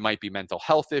they might be mental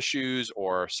health issues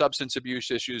or substance abuse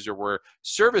issues, or where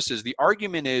services. The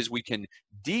argument is we can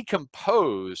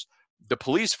decompose the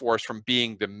police force from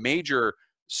being the major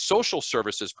social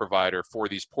services provider for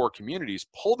these poor communities,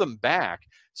 pull them back,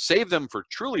 save them for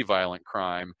truly violent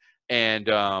crime and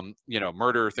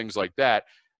murder, things like that.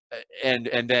 And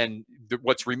then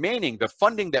what's remaining, the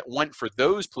funding that went for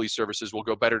those police services will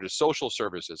go better to social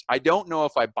services. I don't know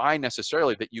if I buy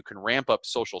necessarily that you can ramp up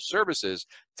social services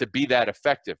to be that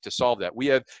effective to solve that.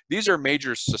 These are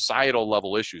major societal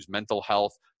level issues: mental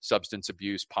health, substance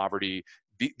abuse, poverty.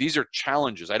 These are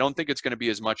challenges. I don't think it's going to be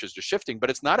as much as just shifting, but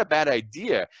it's not a bad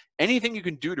idea. Anything you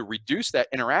can do to reduce that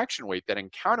interaction rate, that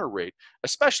encounter rate,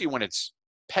 especially when it's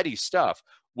petty stuff,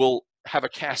 will have a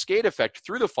cascade effect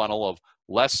through the funnel of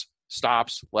less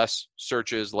stops, less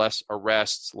searches, less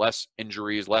arrests, less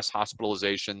injuries, less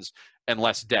hospitalizations, and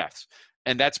less deaths.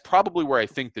 And that's probably where I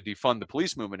think the defund the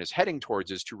police movement is heading towards,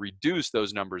 is to reduce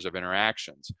those numbers of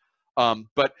interactions.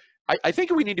 But I think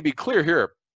we need to be clear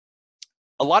here.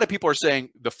 A lot of people are saying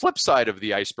the flip side of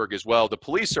the iceberg as well, the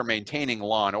police are maintaining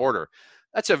law and order.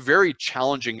 That's a very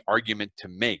challenging argument to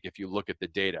make if you look at the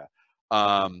data.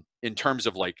 In terms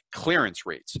of like clearance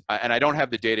rates. And I don't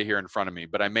have the data here in front of me,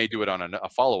 but I may do it on a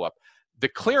follow-up. The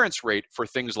clearance rate for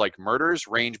things like murders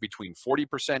range between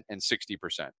 40% and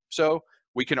 60%. So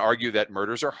we can argue that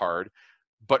murders are hard,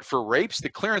 but for rapes, the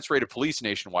clearance rate of police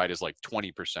nationwide is like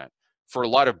 20%. For a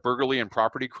lot of burglary and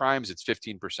property crimes, it's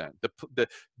 15%.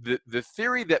 The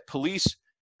theory that police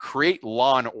create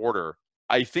law and order,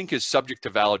 I think, is subject to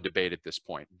valid debate at this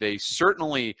point. They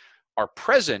certainly are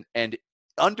present, and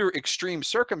under extreme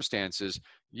circumstances,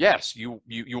 yes, you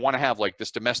want to have like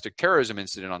this domestic terrorism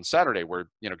incident on Saturday where,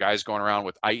 guys going around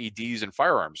with IEDs and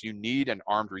firearms. You need an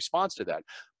armed response to that.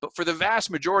 But for the vast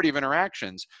majority of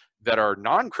interactions that are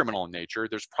non-criminal in nature,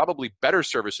 there's probably better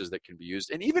services that can be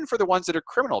used. And even for the ones that are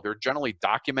criminal, they're generally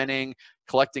documenting,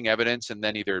 collecting evidence, and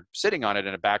then either sitting on it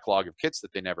in a backlog of kits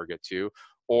that they never get to,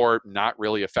 or not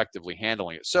really effectively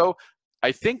handling it. So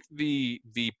I think the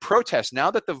protests, now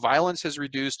that the violence has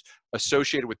reduced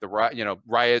associated with the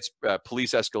riots,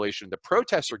 police escalation, the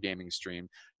protests are gaining steam.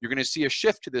 You're going to see a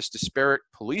shift to this disparate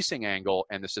policing angle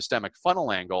and the systemic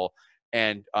funnel angle.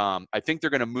 And I think they're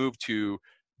going to move to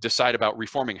decide about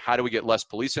reforming. How do we get less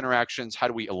police interactions? How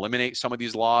do we eliminate some of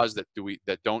these laws that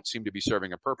don't seem to be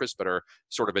serving a purpose but are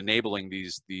sort of enabling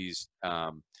these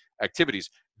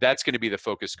activities? That's going to be the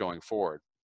focus going forward.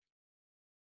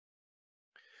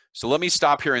 So let me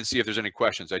stop here and see if there's any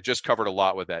questions. I just covered a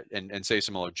lot with that, and say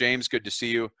some hello. James, good to see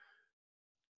you.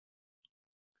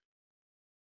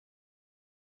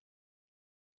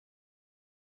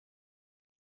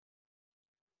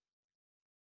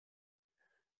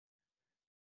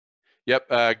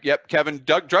 Yep, Kevin.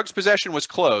 Drugs possession was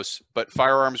close, but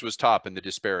firearms was top in the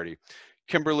disparity.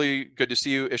 Kimberly, good to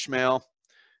see you. Ishmael.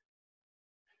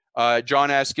 John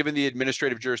asks, given the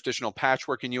administrative jurisdictional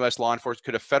patchwork in U.S. law enforcement,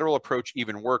 could a federal approach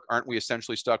even work? Aren't we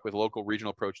essentially stuck with local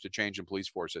regional approach to change in police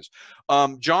forces?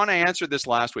 John, I answered this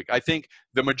last week. I think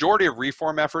the majority of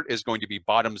reform effort is going to be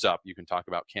bottoms up. You can talk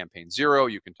about Campaign Zero.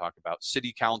 You can talk about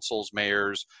city councils,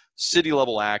 mayors, city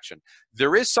level action.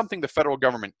 There is something the federal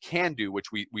government can do,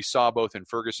 which we saw both in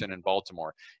Ferguson and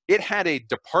Baltimore. It had a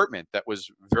department that was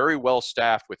very well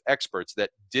staffed with experts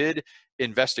that did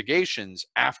investigations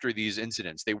after these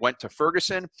incidents. They went to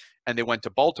Ferguson and they went to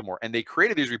Baltimore and they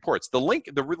created these reports. The link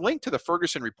to the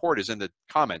Ferguson report is in the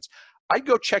comments. I'd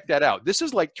go check that out. This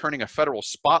is like turning a federal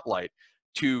spotlight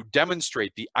to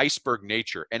demonstrate the iceberg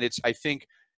nature. And I think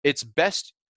its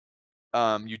best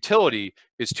utility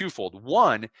is twofold.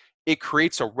 One, it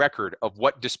creates a record of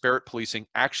what disparate policing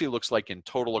actually looks like in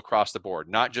total across the board,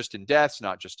 not just in deaths,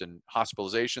 not just in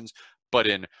hospitalizations, but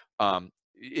in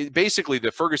basically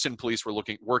the Ferguson police were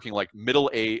working like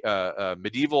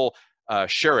medieval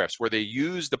sheriffs, where they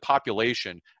used the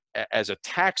population as a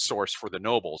tax source for the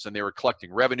nobles, and they were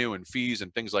collecting revenue and fees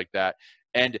and things like that.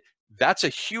 And that's a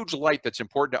huge light that's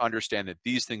important to understand that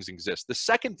these things exist. The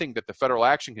second thing that the federal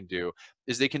action can do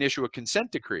is they can issue a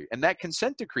consent decree, and that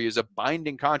consent decree is a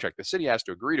binding contract. The city has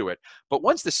to agree to it, but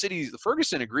once the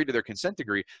Ferguson agreed to their consent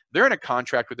decree, they're in a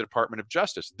contract with the Department of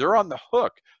Justice. They're on the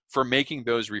hook for making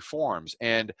those reforms.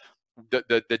 And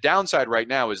the downside right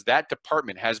now is that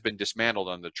department has been dismantled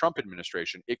under the Trump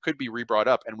administration. It could be rebrought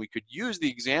up, and we could use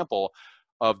the example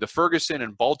of the Ferguson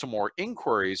and Baltimore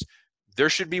inquiries. There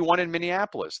should be one in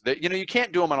Minneapolis. That, you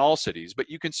can't do them in all cities, but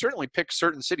you can certainly pick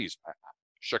certain cities.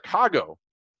 Chicago,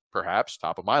 perhaps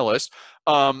top of my list.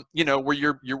 Where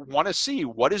you want to see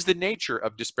what is the nature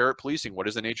of disparate policing, what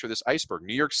is the nature of this iceberg.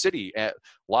 New York City,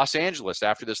 Los Angeles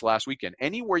after this last weekend,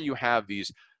 anywhere you have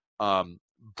these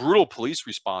brutal police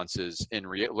responses in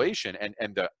relation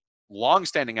and the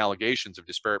longstanding allegations of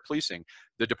disparate policing,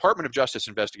 the Department of Justice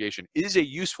investigation is a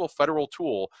useful federal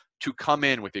tool to come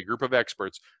in with a group of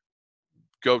experts,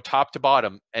 go top to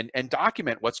bottom, and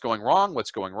document what's going wrong, what's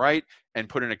going right, and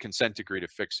put in a consent decree to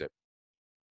fix it.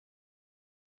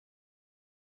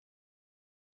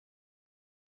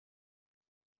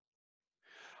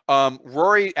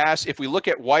 Rory asks, if we look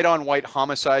at white-on-white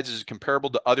homicides, is it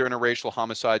comparable to other interracial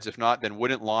homicides? If not, then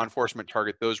wouldn't law enforcement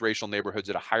target those racial neighborhoods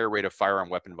at a higher rate of firearm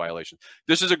weapon violations?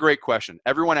 This is a great question.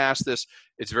 Everyone asks this.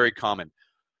 It's very common.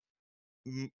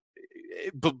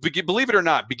 Believe it or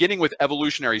not, beginning with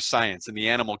evolutionary science in the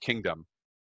animal kingdom,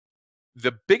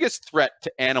 the biggest threat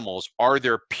to animals are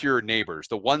their peer neighbors,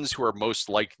 the ones who are most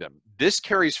like them. This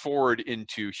carries forward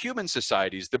into human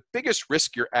societies. The biggest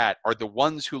risk you're at are the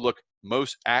ones who look,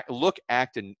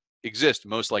 act, and exist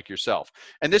most like yourself.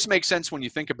 And this makes sense when you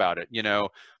think about it.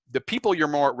 The people you're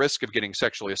more at risk of getting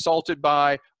sexually assaulted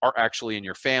by are actually in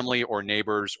your family or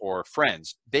neighbors or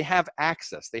friends. They have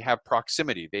access, they have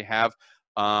proximity, they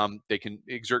can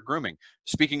exert grooming.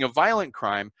 Speaking of violent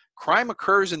crime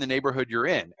occurs in the neighborhood you're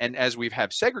in. And as we've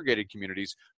had segregated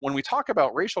communities, when we talk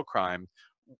about racial crime,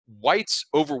 whites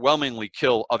overwhelmingly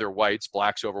kill other whites,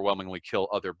 blacks overwhelmingly kill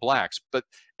other blacks.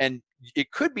 And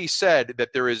it could be said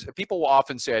that people will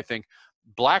often say, I think,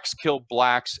 blacks kill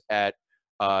blacks at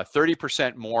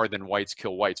 30% more than whites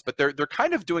kill whites. But they're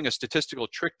kind of doing a statistical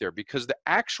trick there, because the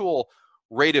actual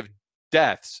rate of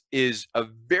deaths is a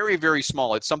very, very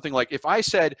small. It's something like, if I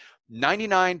said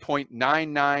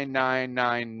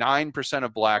 99.99999%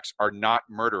 of blacks are not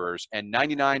murderers and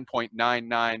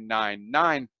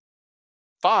 99.99995%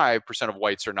 of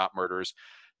whites are not murderers,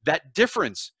 that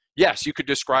difference, yes, you could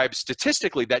describe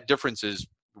statistically that difference is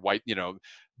white,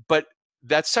 but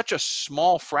that's such a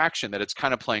small fraction that it's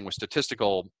kind of playing with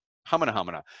statistical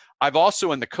humana. I've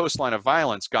also, in the coastline of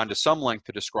violence, gone to some length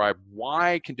to describe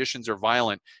why conditions are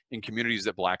violent in communities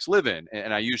that blacks live in.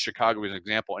 And I use Chicago as an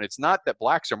example. And it's not that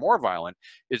blacks are more violent,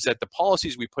 it's that the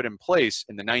policies we put in place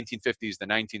in the 1950s, the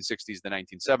 1960s, the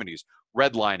 1970s,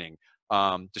 redlining,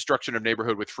 destruction of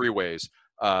neighborhood with freeways,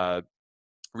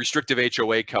 restrictive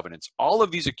HOA covenants, all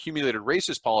of these accumulated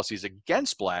racist policies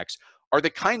against blacks are the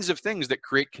kinds of things that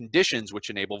create conditions which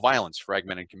enable violence,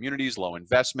 fragmented communities, low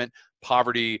investment,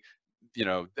 poverty,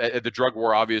 the drug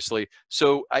war, obviously.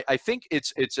 So I think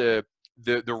the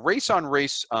race on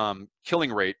race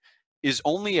killing rate is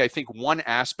only, I think, one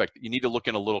aspect that you need to look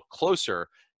in a little closer.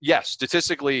 Yes,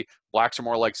 statistically, blacks are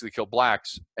more likely to kill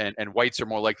blacks and whites are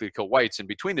more likely to kill whites. And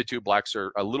between the two, blacks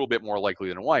are a little bit more likely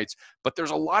than whites. But there's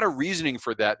a lot of reasoning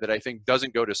for that I think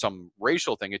doesn't go to some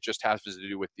racial thing. It just has to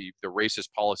do with the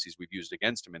racist policies we've used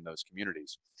against them in those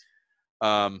communities.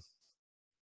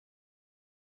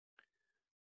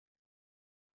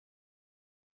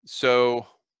 So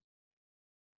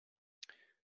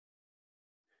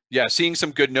yeah, seeing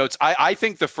some good notes. I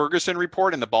think the Ferguson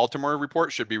report and the Baltimore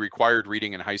report should be required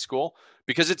reading in high school,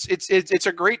 because it's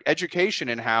a great education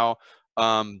in how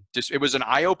just it was an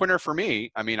eye opener for me.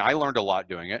 I mean, I learned a lot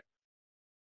doing it.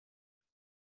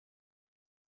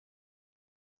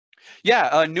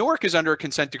 Yeah, Newark is under a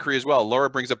consent decree as well. Laura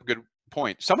brings up a good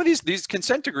point. Some of these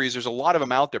consent decrees, there's a lot of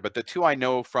them out there, but the two I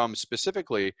know from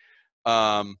specifically,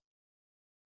 um,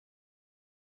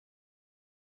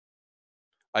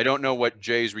 I don't know what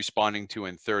Jay's responding to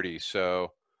in 30.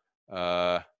 So.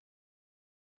 Uh,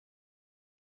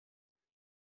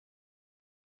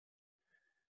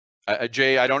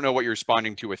 Jay, I don't know what you're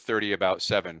responding to with 30 about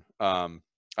 7. I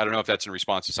don't know if that's in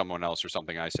response to someone else or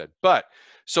something I said. But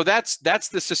so that's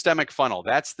the systemic funnel.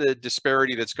 That's the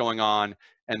disparity that's going on,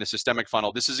 and the systemic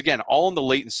funnel. This is, again, all in the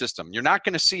latent system. You're not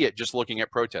going to see it just looking at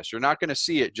protests. You're not going to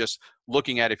see it just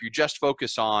looking at, if you just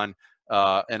focus on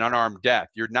an unarmed death,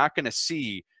 you're not going to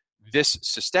see this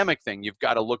systemic thing. You've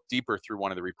got to look deeper through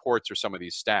one of the reports or some of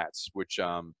these stats, which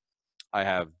I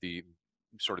have the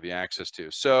sort of the access to.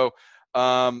 So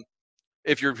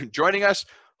if you're joining us,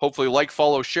 hopefully like,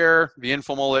 follow, share the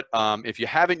Info Mullet. If you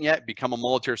haven't yet, become a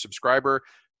Mulletary subscriber.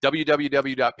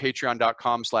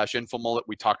 www.patreon.com/infomullet.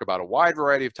 We talk about a wide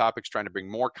variety of topics, trying to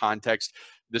bring more context.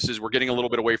 We're getting a little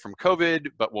bit away from COVID,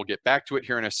 but we'll get back to it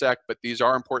here in a sec. But these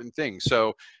are important things.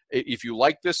 So if you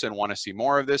like this and want to see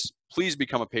more of this, please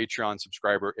become a Patreon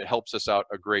subscriber. It helps us out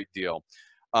a great deal.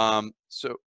 Oh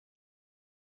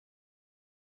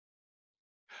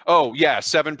yeah,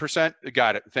 7%.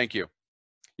 Got it. Thank you.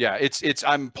 Yeah,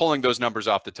 I'm pulling those numbers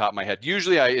off the top of my head.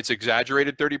 Usually it's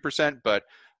exaggerated 30%, but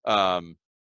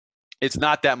it's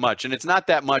not that much, and it's not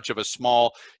that much of a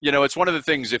small. It's one of the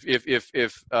things.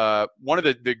 If one of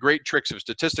the great tricks of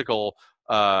statistical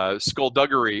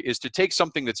skullduggery is to take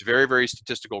something that's very, very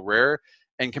statistical rare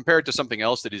and compare it to something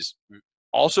else that is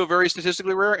also very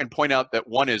statistically rare, and point out that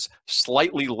one is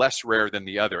slightly less rare than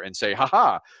the other, and say,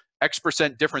 haha,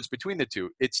 X% difference between the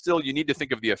two. It's still, you need to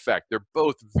think of the effect. They're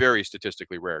both very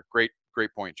statistically rare. Great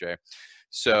point, Jay.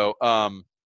 So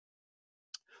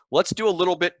let's do a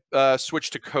little bit switch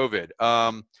to COVID.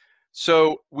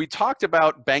 So we talked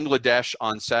about Bangladesh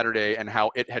on Saturday and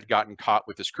how it had gotten caught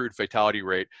with this crude fatality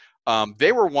rate.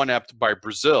 They were one-upped by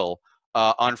Brazil.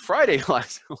 On Friday,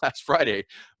 last Friday,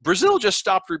 Brazil just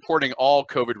stopped reporting all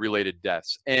COVID-related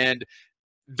deaths. And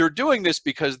they're doing this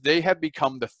because they have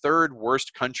become the third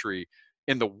worst country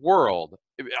in the world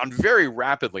on very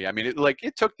rapidly. I mean,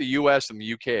 it took the US and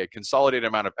the UK a consolidated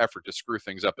amount of effort to screw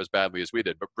things up as badly as we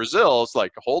did. But Brazil is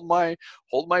like, hold my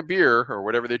beer, or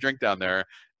whatever they drink down there,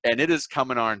 and it is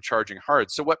coming on charging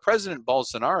hard. So what President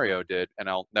Bolsonaro did, and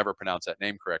I'll never pronounce that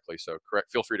name correctly, so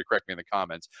feel free to correct me in the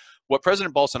comments. What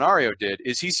President Bolsonaro did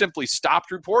is he simply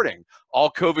stopped reporting all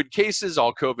COVID cases,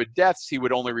 all COVID deaths. He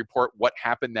would only report what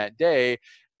happened that day,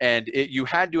 and you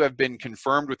had to have been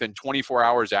confirmed within 24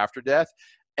 hours after death.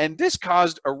 And this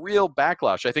caused a real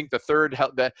backlash. I think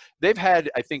they've had,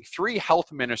 I think, 3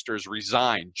 health ministers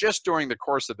resign just during the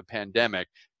course of the pandemic.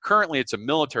 Currently, it's a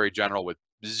military general with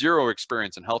 0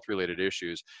 experience in health-related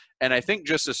issues. And I think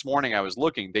just this morning I was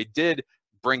looking, they did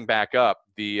bring back up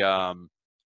the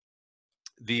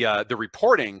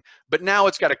reporting, but now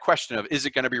it's got a question of, is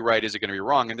it going to be right? Is it going to be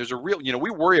wrong? And there's a real,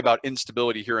 we worry about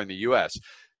instability here in the U.S.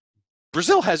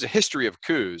 Brazil has a history of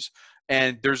coups,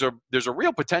 and there's a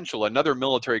real potential another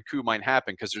military coup might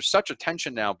happen, because there's such a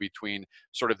tension now between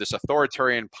sort of this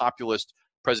authoritarian populist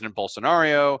President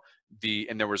Bolsonaro,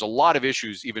 and there was a lot of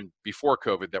issues even before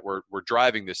COVID that were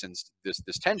driving this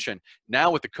tension. Now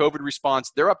with the COVID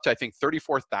response, they're up to, I think,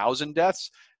 34,000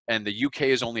 deaths, and the UK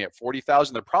is only at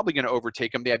 40,000. They're probably going to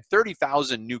overtake them. They had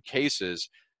 30,000 new cases.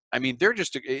 I mean, they're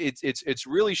just, it's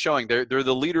really showing they're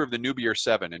the leader of the New Year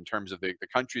 7 in terms of the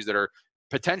countries that are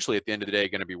potentially at the end of the day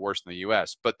going to be worse than the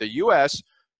US. But the US,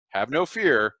 have no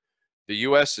fear, the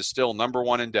US is still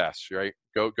 #1 in deaths, right?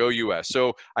 Go US.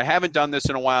 So I haven't done this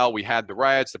in a while. We had the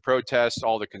riots, the protests,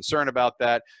 all the concern about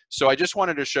that. So I just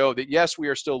wanted to show that, yes, we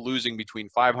are still losing between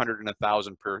 500 and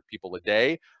 1,000 per people a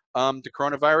day to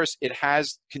coronavirus. It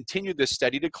has continued this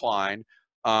steady decline.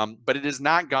 But it has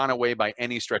not gone away by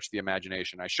any stretch of the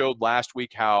imagination. I showed last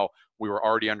week how we were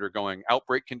already undergoing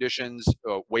outbreak conditions,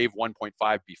 wave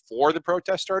 1.5, before the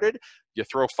protest started. You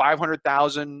throw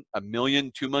 500,000, 1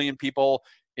 million, 2 million people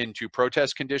into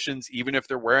protest conditions, even if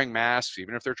they're wearing masks,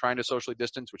 even if they're trying to socially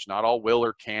distance, which not all will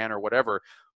or can or whatever,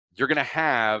 you're going to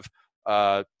have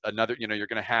you're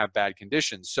going to have bad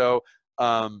conditions. So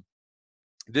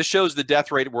This shows the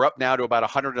death rate. We're up now to about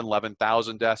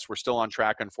 111,000 deaths. We're still on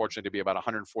track, unfortunately, to be about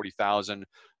 140,000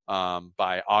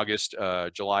 by August,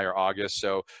 July or August.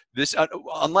 So this,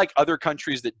 unlike other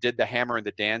countries that did the hammer and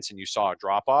the dance and you saw a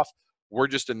drop off, we're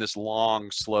just in this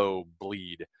long, slow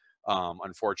bleed,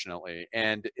 unfortunately.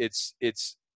 And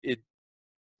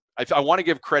I want to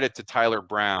give credit to Tyler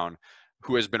Brown,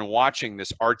 who has been watching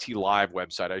this RT Live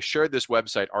website. I shared this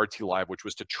website, RT Live, which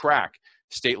was to track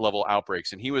state level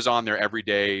outbreaks. And he was on there every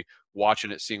day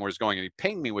watching it, seeing where it's going. And he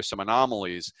pinged me with some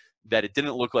anomalies that it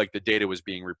didn't look like the data was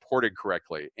being reported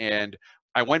correctly. And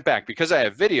I went back, because I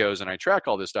have videos and I track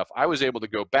all this stuff, I was able to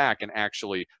go back and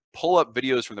actually pull up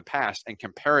videos from the past and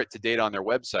compare it to data on their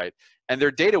website. And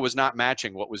their data was not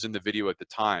matching what was in the video at the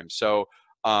time. So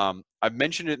I've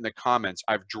mentioned it in the comments.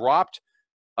 I've dropped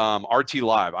RT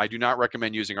Live. I do not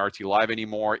recommend using RT Live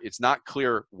anymore. It's not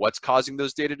clear what's causing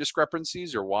those data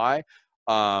discrepancies or why.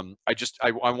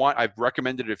 I've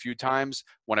recommended it a few times.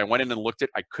 When I went in and looked at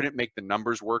it, I couldn't make the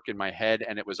numbers work in my head,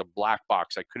 and it was a black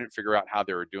box. I couldn't figure out how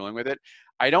they were dealing with it.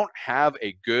 I don't have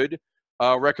a good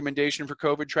recommendation for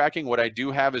COVID tracking. What I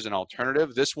do have is an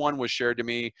alternative. This one was shared to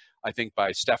me, I think,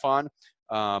 by Stefan,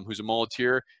 who's a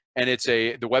muleteer. And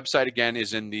the website again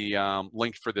is in the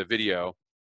link for the video.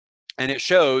 And it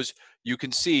shows, you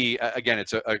can see, again,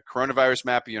 it's a coronavirus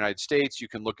map of the United States. You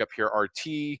can look up here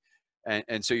RT,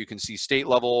 and so you can see state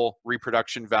level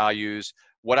reproduction values.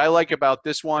 What I like about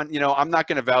this one, I'm not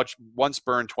going to vouch, once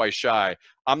burned, twice shy.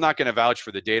 I'm not going to vouch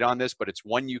for the data on this, but it's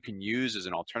one you can use as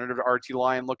an alternative to RT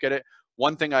Lie and look at it.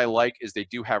 One thing I like is they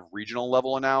do have regional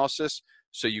level analysis.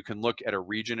 So you can look at a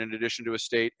region in addition to a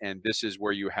state. And this is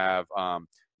where you have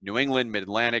New England,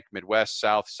 Mid-Atlantic, Midwest,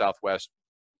 South, Southwest,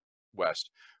 West,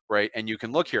 right? And you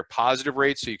can look here, positive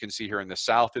rates. So you can see here in the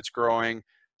South, it's growing.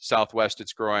 Southwest,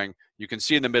 it's growing. You can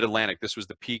see in the Mid-Atlantic, this was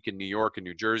the peak in New York and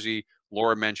New Jersey.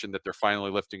 Laura mentioned that they're finally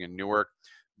lifting in Newark.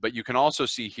 But you can also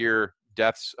see here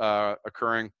deaths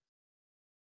occurring.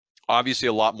 Obviously,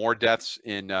 a lot more deaths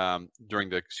in during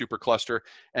the supercluster.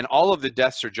 And all of the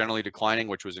deaths are generally declining,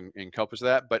 which was encompassed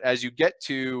that. But as you get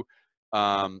to,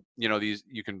 these,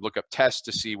 you can look up tests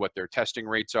to see what their testing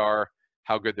rates are,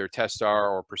 how good their tests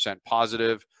are, or percent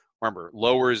positive. Remember,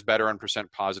 lower is better on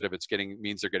percent positive.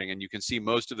 Means they're getting, and you can see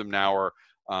most of them now are,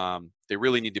 they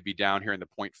really need to be down here in the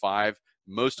 0.5.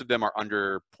 Most of them are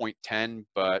under 0.10,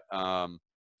 but,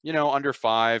 under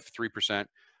 5, 3%.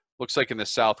 Looks like in the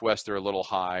Southwest, they're a little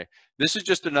high. This is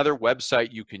just another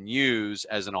website you can use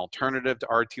as an alternative to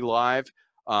RT Live.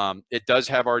 It does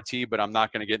have RT, but I'm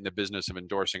not going to get in the business of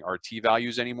endorsing RT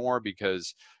values anymore,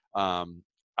 because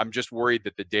I'm just worried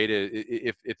that the data,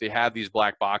 if they have these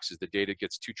black boxes, the data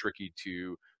gets too tricky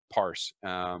to parse.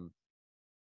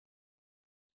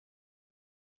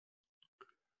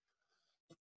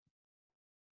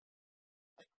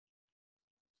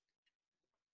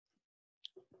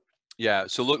 Yeah,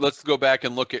 so let's go back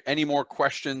and look at any more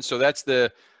questions. So I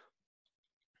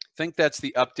think that's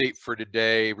the update for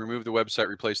today. Remove the website,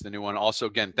 replace the new one. Also,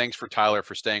 again, thanks for Tyler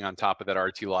for staying on top of that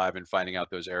RT Live and finding out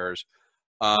those errors.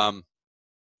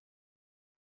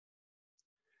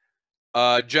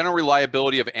 General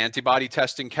reliability of antibody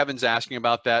testing. Kevin's asking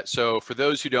about that. So for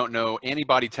those who don't know,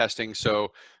 antibody testing,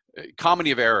 comedy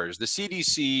of errors. The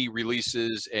CDC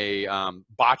releases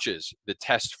botches the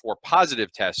test for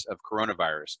positive tests of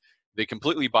coronavirus. They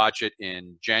completely botch it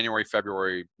in January,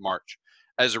 February, March.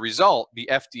 As a result, the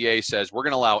FDA says we're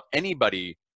going to allow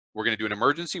anybody, we're going to do an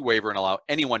emergency waiver and allow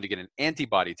anyone to get an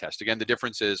antibody test. Again, the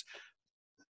difference is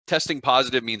testing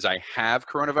positive means I have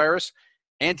coronavirus.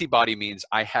 Antibody means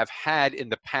I have had in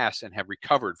the past and have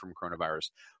recovered from coronavirus.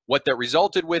 What that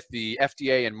resulted with, the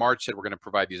FDA in March said we're going to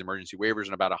provide these emergency waivers,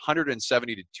 and about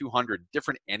 170 to 200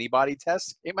 different antibody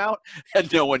tests came out,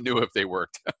 and no one knew if they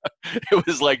worked. It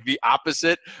was like the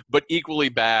opposite, but equally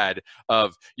bad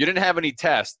of, you didn't have any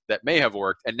tests that may have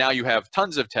worked, and now you have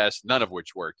tons of tests, none of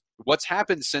which worked. What's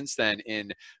happened since then,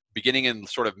 beginning in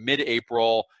sort of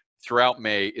mid-April, throughout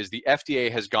May, is the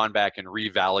FDA has gone back and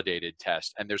revalidated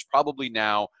tests. And there's probably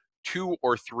now 2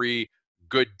 or 3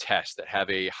 good tests that have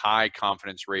a high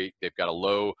confidence rate. They've got a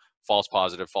low false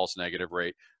positive, false negative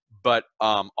rate. But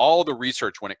all the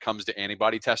research when it comes to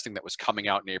antibody testing that was coming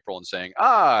out in April and saying,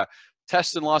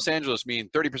 tests in Los Angeles mean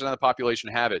 30% of the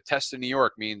population have it. Tests in New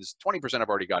York means 20% have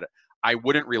already got it. I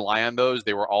wouldn't rely on those.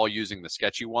 They were all using the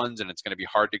sketchy ones, and it's going to be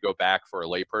hard to go back for a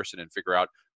layperson and figure out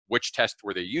which test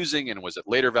were they using and was it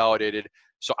later validated.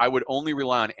 So I would only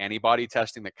rely on antibody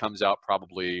testing that comes out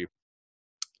probably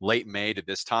late May to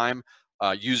this time,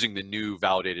 using the new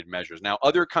validated measures. Now,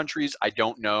 other countries, I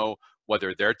don't know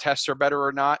whether their tests are better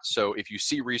or not. So if you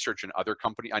see research in other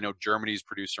companies, I know Germany's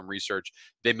produced some research,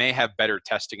 they may have better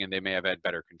testing and they may have had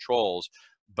better controls,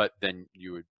 but then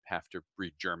you would have to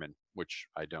read German, which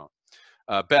I don't.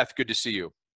 Beth, good to see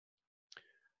you.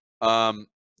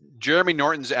 Jeremy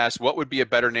Norton's asked, what would be a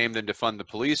better name than defund the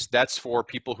police? That's for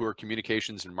people who are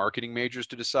communications and marketing majors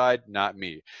to decide, not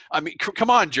me. I mean, come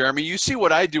on, Jeremy, you see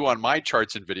what I do on my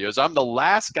charts and videos. I'm the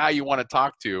last guy you want to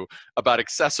talk to about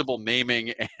accessible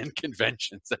naming and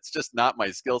conventions. That's just not my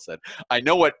skill set. I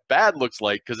know what bad looks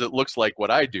like because it looks like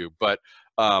what I do, but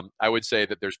I would say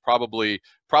that there's probably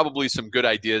some good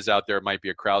ideas out there. It might be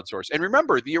a crowdsource. And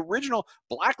remember, the original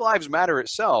Black Lives Matter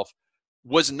itself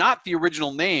was not the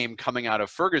original name coming out of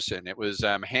Ferguson. It was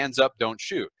hands up, don't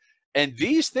shoot. And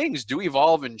these things do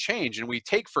evolve and change, and we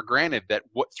take for granted that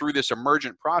through this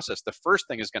emergent process, the first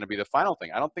thing is going to be the final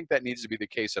thing. I don't think that needs to be the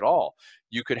case at all.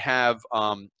 You could have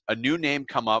a new name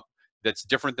come up that's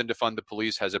different than defund the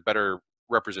police, has a better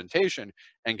representation,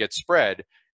 and get spread.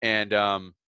 And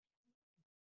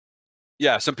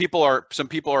yeah, some people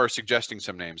are suggesting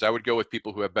some names. I would go with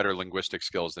people who have better linguistic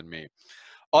skills than me.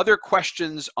 Other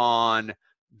questions on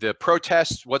the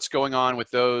protests, what's going on with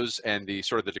those and the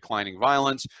sort of the declining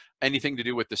violence, anything to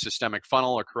do with the systemic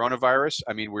funnel or coronavirus?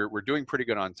 I mean, we're doing pretty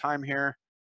good on time here.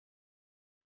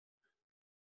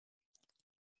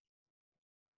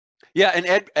 Yeah, and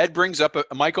Ed brings up,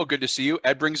 Michael, good to see you.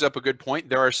 Ed brings up a good point.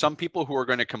 There are some people who are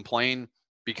going to complain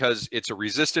because it's a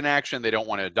resistant action. They don't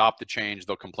want to adopt the change.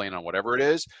 They'll complain on whatever it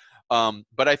is.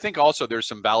 But I think also there's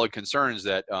some valid concerns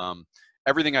that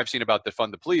everything I've seen about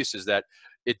defund the police is that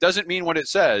it doesn't mean what it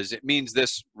says. It means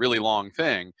this really long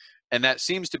thing. And that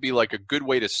seems to be like a good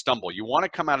way to stumble. You want to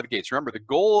come out of the gates. Remember, the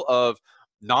goal of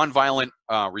nonviolent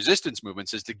resistance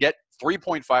movements is to get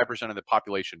 3.5% of the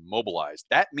population mobilized.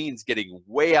 That means getting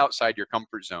way outside your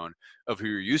comfort zone of who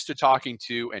you're used to talking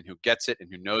to and who gets it and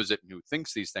who knows it and who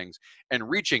thinks these things, and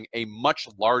reaching a much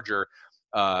larger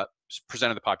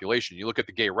percent of the population. You look at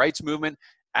the gay rights movement,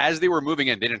 as they were moving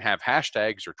in, they didn't have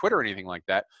hashtags or Twitter or anything like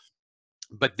that,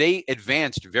 but they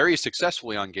advanced very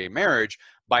successfully on gay marriage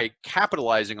by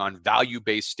capitalizing on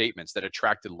value-based statements that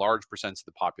attracted large percents of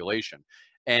the population.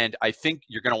 And I think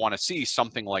you're going to want to see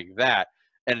something like that.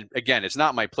 And again, it's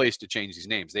not my place to change these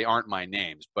names. They aren't my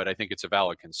names, but I think it's a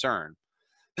valid concern.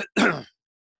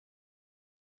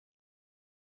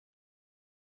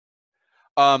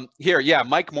 Here, yeah,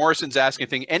 Mike Morrison's asking a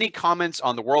thing. Any comments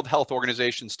on the World Health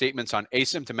Organization statements on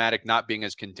asymptomatic not being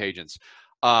as contagious?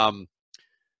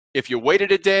 If you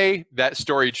waited a day, that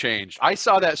story changed. I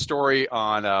saw that story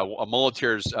on a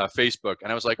Muleteer's Facebook,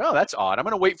 and I was like, oh, that's odd. I'm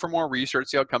going to wait for more research,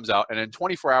 see how it comes out. And in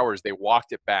 24 hours, they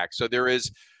walked it back. So there is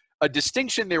a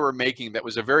distinction they were making that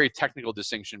was a very technical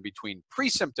distinction between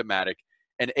pre-symptomatic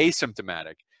and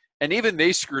asymptomatic. And even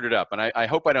they screwed it up, and I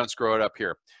hope I don't screw it up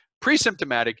here.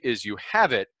 Pre-symptomatic is you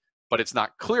have it, but it's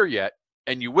not clear yet,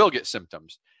 and you will get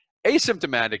symptoms.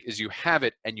 Asymptomatic is you have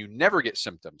it, and you never get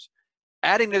symptoms.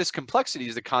 Adding to this complexity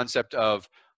is the concept of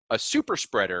a super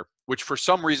spreader, which for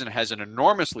some reason has an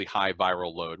enormously high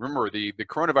viral load. Remember, the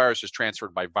coronavirus is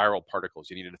transferred by viral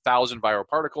particles. You need 1,000 viral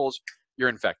particles, you're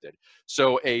infected.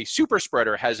 So a super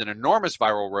spreader has an enormous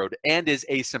viral load and is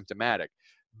asymptomatic.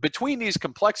 Between these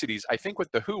complexities, I think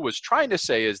what the WHO was trying to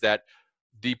say is that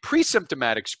the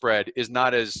pre-symptomatic spread is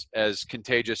not as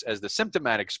contagious as the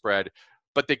symptomatic spread,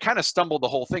 but they kind of stumbled the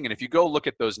whole thing. And if you go look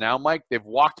at those now, Mike, they've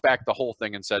walked back the whole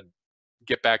thing and said,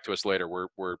 get back to us later.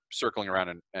 We're circling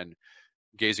around and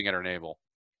gazing at our navel.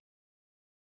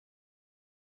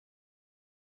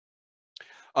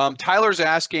 Tyler's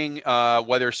asking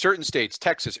whether certain states,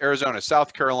 Texas, Arizona,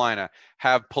 South Carolina,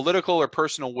 have political or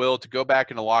personal will to go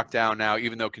back into lockdown now,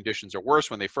 even though conditions are worse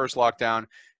when they first locked down.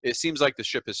 It seems like the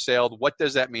ship has sailed. What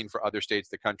does that mean for other states,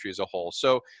 the country as a whole?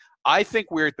 So I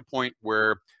think we're at the point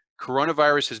where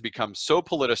coronavirus has become so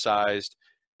politicized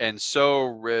and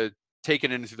so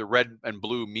taken into the red and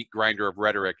blue meat grinder of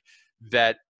rhetoric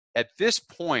that at this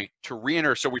point to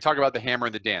re-enter, so we talk about the hammer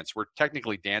and the dance. We're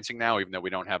technically dancing now, even though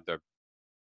we don't have the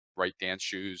right dance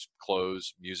shoes,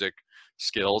 clothes, music,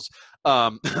 skills.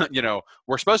 You know,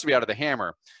 we're supposed to be out of the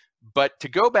hammer. But to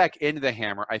go back into the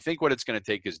hammer, I think what it's going to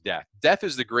take is death. Death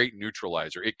is the great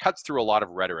neutralizer. It cuts through a lot of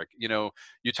rhetoric. You know,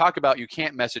 you talk about you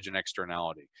can't message an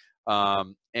externality.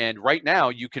 And right now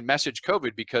you can message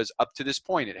COVID because up to this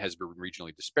point it has been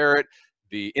regionally disparate.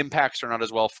 The impacts are not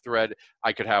as well thread.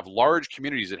 I could have large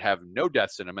communities that have no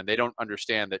deaths in them, and they don't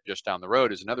understand that just down the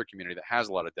road is another community that has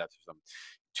a lot of deaths in them.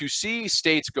 To see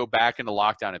states go back into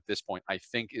lockdown at this point, I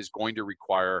think is going to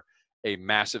require a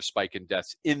massive spike in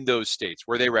deaths in those states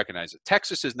where they recognize it.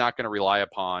 Texas is not going to rely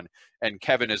upon, and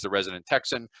Kevin, as the resident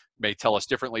Texan, may tell us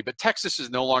differently, but Texas is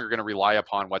no longer going to rely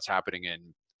upon what's happening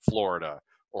in Florida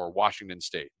or Washington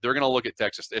State. They're going to look at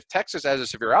Texas. If Texas has a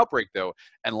severe outbreak, though,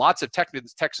 and lots of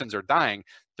Texans are dying,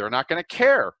 they're not going to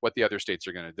care what the other states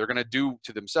are going to do. They're going to do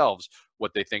to themselves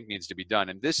what they think needs to be done.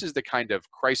 And this is the kind of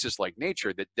crisis-like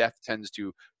nature that death tends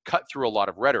to cut through a lot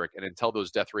of rhetoric. And until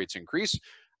those death rates increase,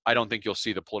 I don't think you'll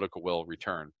see the political will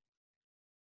return.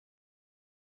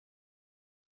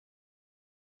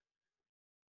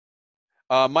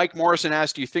 Mike Morrison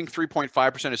asked, do you think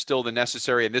 3.5% is still the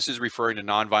necessary, and this is referring to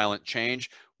nonviolent change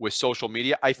with social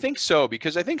media? I think so,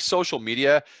 because I think social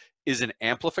media is an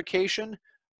amplification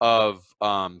of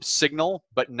signal,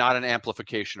 but not an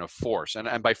amplification of force.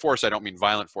 And by force, I don't mean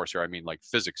violent force here. I mean like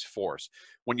physics force.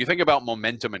 When you think about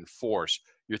momentum and force,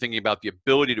 you're thinking about the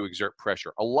ability to exert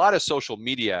pressure. A lot of social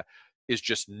media is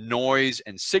just noise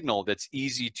and signal that's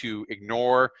easy to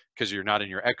ignore because you're not in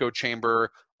your echo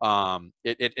chamber.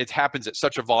 It happens at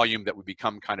such a volume that we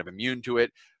become kind of immune to it.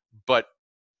 But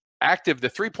the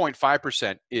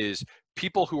 3.5% is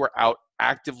people who are out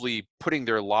actively putting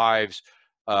their lives,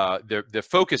 the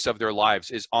focus of their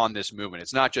lives is on this movement.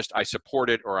 It's not just I support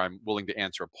it or I'm willing to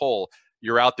answer a poll.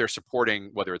 You're out there supporting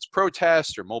whether it's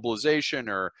protests or mobilization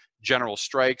or general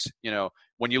strikes. You know,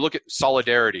 when you look at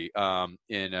Solidarity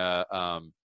in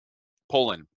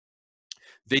Poland,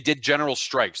 they did general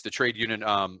strikes. The trade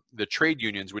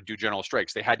unions would do general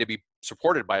strikes. They had to be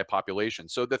supported by a population.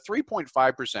 So the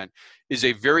 3.5% is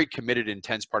a very committed,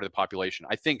 intense part of the population.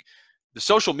 I think the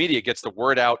social media gets the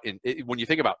word out. When you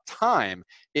think about time,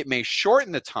 it may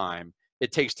shorten the time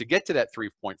it takes to get to that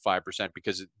 3.5%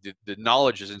 because the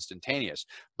knowledge is instantaneous,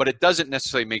 but it doesn't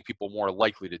necessarily make people more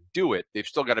likely to do it. They've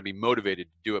still got to be motivated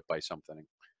to do it by something.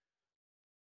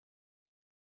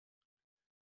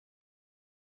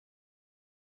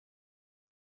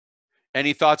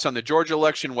 Any thoughts on the Georgia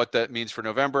election, what that means for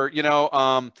November? You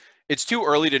know, it's too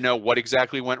early to know what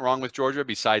exactly went wrong with Georgia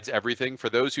besides everything. For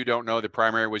those who don't know, the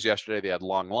primary was yesterday. They had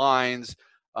long lines.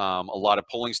 A lot of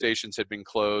polling stations had been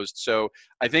closed. So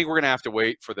I think we're going to have to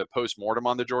wait for the post-mortem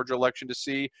on the Georgia election to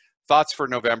see. Thoughts for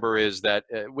November is that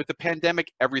with the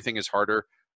pandemic, everything is harder.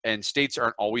 And states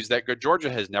aren't always that good. Georgia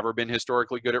has never been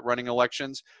historically good at running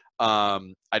elections.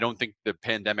 I don't think the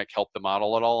pandemic helped the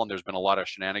model at all, and there's been a lot of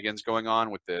shenanigans going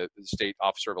on with the state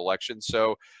officer of elections.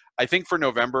 So I think for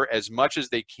November, as much as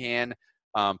they can,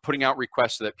 putting out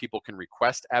requests so that people can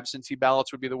request absentee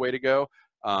ballots would be the way to go,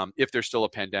 if there's still a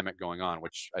pandemic going on,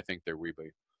 which I think there will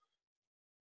be.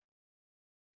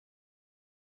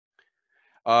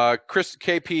 Chris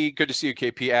KP, good to see you.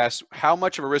 KP asks, how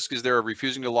much of a risk is there of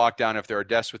refusing to lock down if there are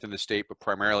deaths within the state, but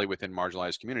primarily within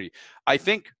marginalized community? I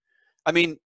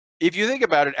mean, if you think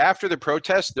about it, after the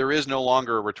protest, there is no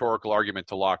longer a rhetorical argument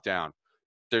to lock down.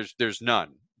 There's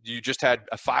none. You just had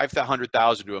a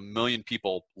 500,000 to 1 million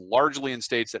people, largely in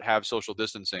states that have social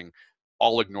distancing,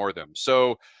 all ignore them.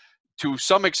 So to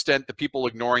some extent, the people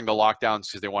ignoring the lockdowns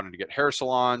because they wanted to get hair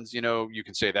salons, you know, you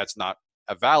can say that's not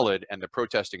a valid and the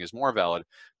protesting is more valid.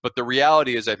 But the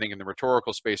reality is, I think in the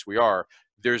rhetorical space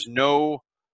there's no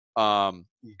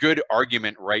good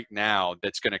argument right now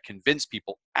that's going to convince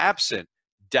people absent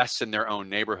deaths in their own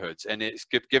neighborhoods. And it's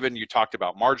given you talked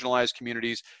about marginalized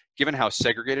communities, given how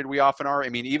segregated we often are. I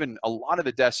mean, even a lot of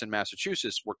the deaths in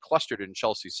Massachusetts were clustered in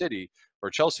Chelsea City or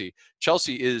Chelsea.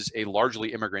 Chelsea is a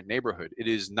largely immigrant neighborhood. It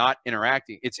is not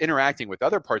interacting. It's interacting with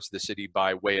other parts of the city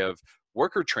by way of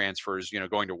worker transfers, you know,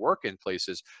 going to work in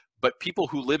places. But people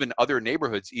who live in other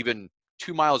neighborhoods, even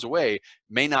 2 miles away,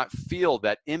 may not feel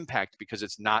that impact because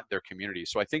it's not their community.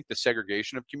 So I think the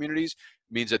segregation of communities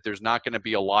means that there's not going to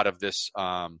be a lot of this.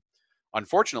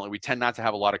 Unfortunately, we tend not to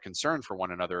have a lot of concern for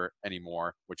one another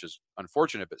anymore, which is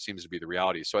unfortunate, but seems to be the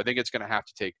reality. So I think it's going to have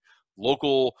to take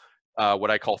local, what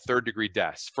I call third-degree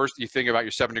deaths. First, you think about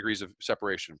your 7 degrees of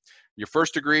separation. Your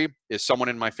first degree is someone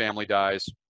in my family dies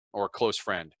or a close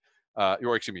friend.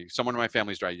 Or excuse me, someone in my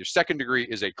family's died. Your second degree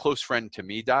is a close friend to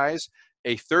me dies.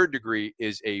 A third degree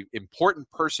is a important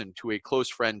person to a close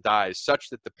friend dies, such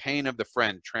that the pain of the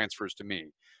friend transfers to me.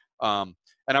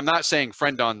 And I'm not saying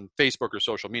friend on Facebook or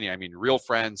social media. I mean real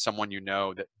friend, someone you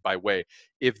know that by way.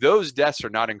 If those deaths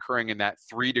are not occurring in that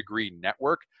 3-degree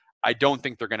network, I don't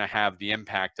think they're going to have the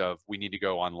impact of we need to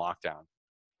go on lockdown.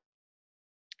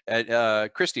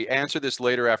 And Christy, answer this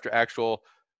later after actual.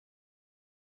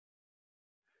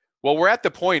 Well, we're at the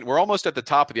point, we're almost at the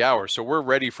top of the hour, so we're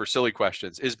ready for silly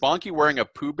questions. Is Bonky wearing a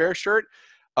Pooh Bear shirt?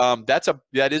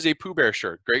 That is a Pooh Bear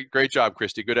shirt. Great job,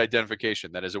 Christy. Good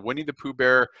identification. That is a Winnie the Pooh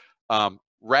Bear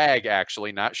rag,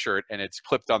 actually, not shirt, and it's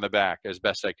clipped on the back as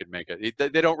best I could make it.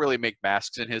 They don't really make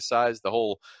masks in his size. The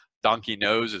whole donkey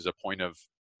nose is a point of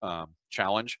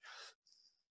challenge.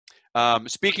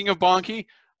 Speaking of Bonky,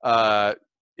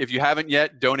 if you haven't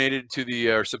yet donated to the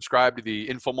or subscribed to the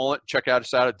Infomullet, check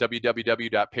us out at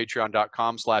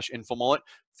www.patreon.com/Infomullet.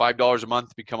 $5 a month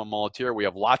to become a mulleteer. We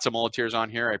have lots of mulleteers on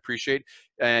here. I appreciate.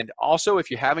 And also,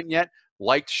 if you haven't yet,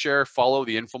 like, share, follow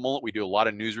the Infomullet. We do a lot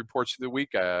of news reports through the week,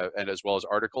 and as well as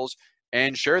articles.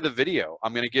 And share the video.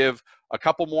 I'm going to give a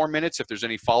couple more minutes if there's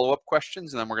any follow-up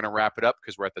questions, and then we're going to wrap it up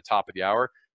because we're at the top of the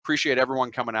hour. Appreciate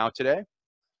everyone coming out today.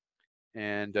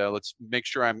 And let's make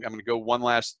sure I'm going to go one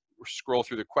last scroll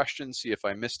through the questions, see if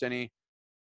I missed any.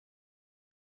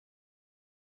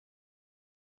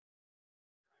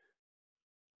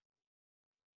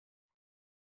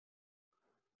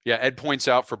 Yeah, Ed points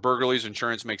out for burglaries,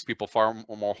 insurance makes people far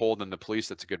more whole than the police.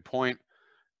 That's a good point.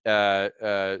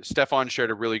 Stefan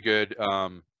shared a really good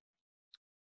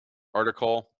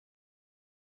article.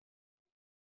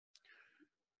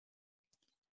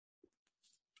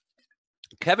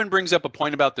 Kevin brings up a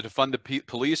point about the defund the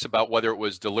police, about whether it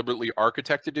was deliberately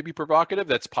architected to be provocative.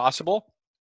 That's possible.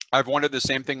 I've wondered the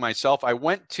same thing myself. I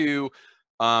went to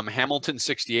Hamilton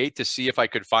 68 to see if I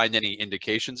could find any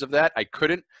indications of that. I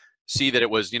couldn't see that it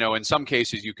was, in some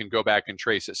cases you can go back and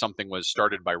trace that something was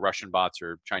started by Russian bots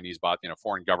or Chinese bots,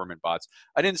 foreign government bots.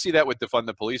 I didn't see that with defund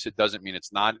the police. It doesn't mean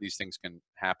it's not. These things can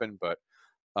happen, but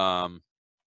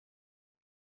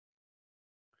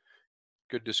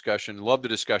good discussion. Love the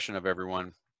discussion of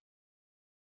everyone.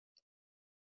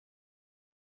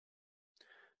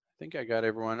 I think I got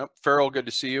everyone up. Farrell, good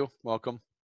to see you. Welcome.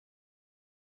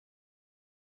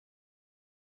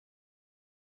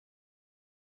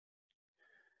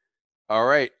 All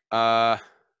right. Yeah,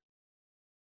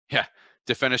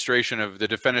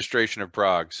 defenestration of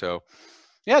Prague. So,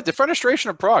 yeah, defenestration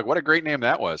of Prague. What a great name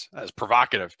that was. That was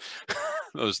provocative.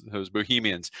 those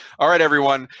Bohemians. All right,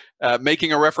 everyone.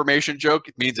 Making a Reformation joke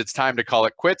means it's time to call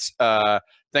it quits.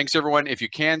 Thanks, everyone. If you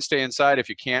can, stay inside. If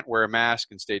you can't, wear a mask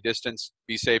and stay distance.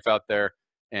 Be safe out there,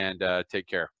 and take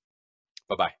care.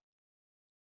 Bye-bye.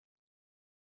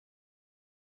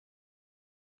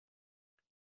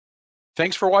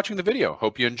 Thanks for watching the video.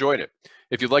 Hope you enjoyed it.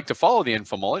 If you'd like to follow the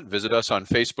Infomullet, visit us on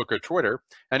Facebook or Twitter.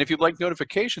 And if you'd like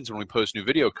notifications when we post new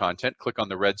video content, click on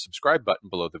the red subscribe button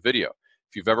below the video.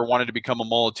 If you've ever wanted to become a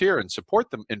mulleteer and support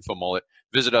the Infomullet,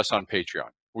 visit us on Patreon.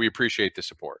 We appreciate the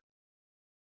support.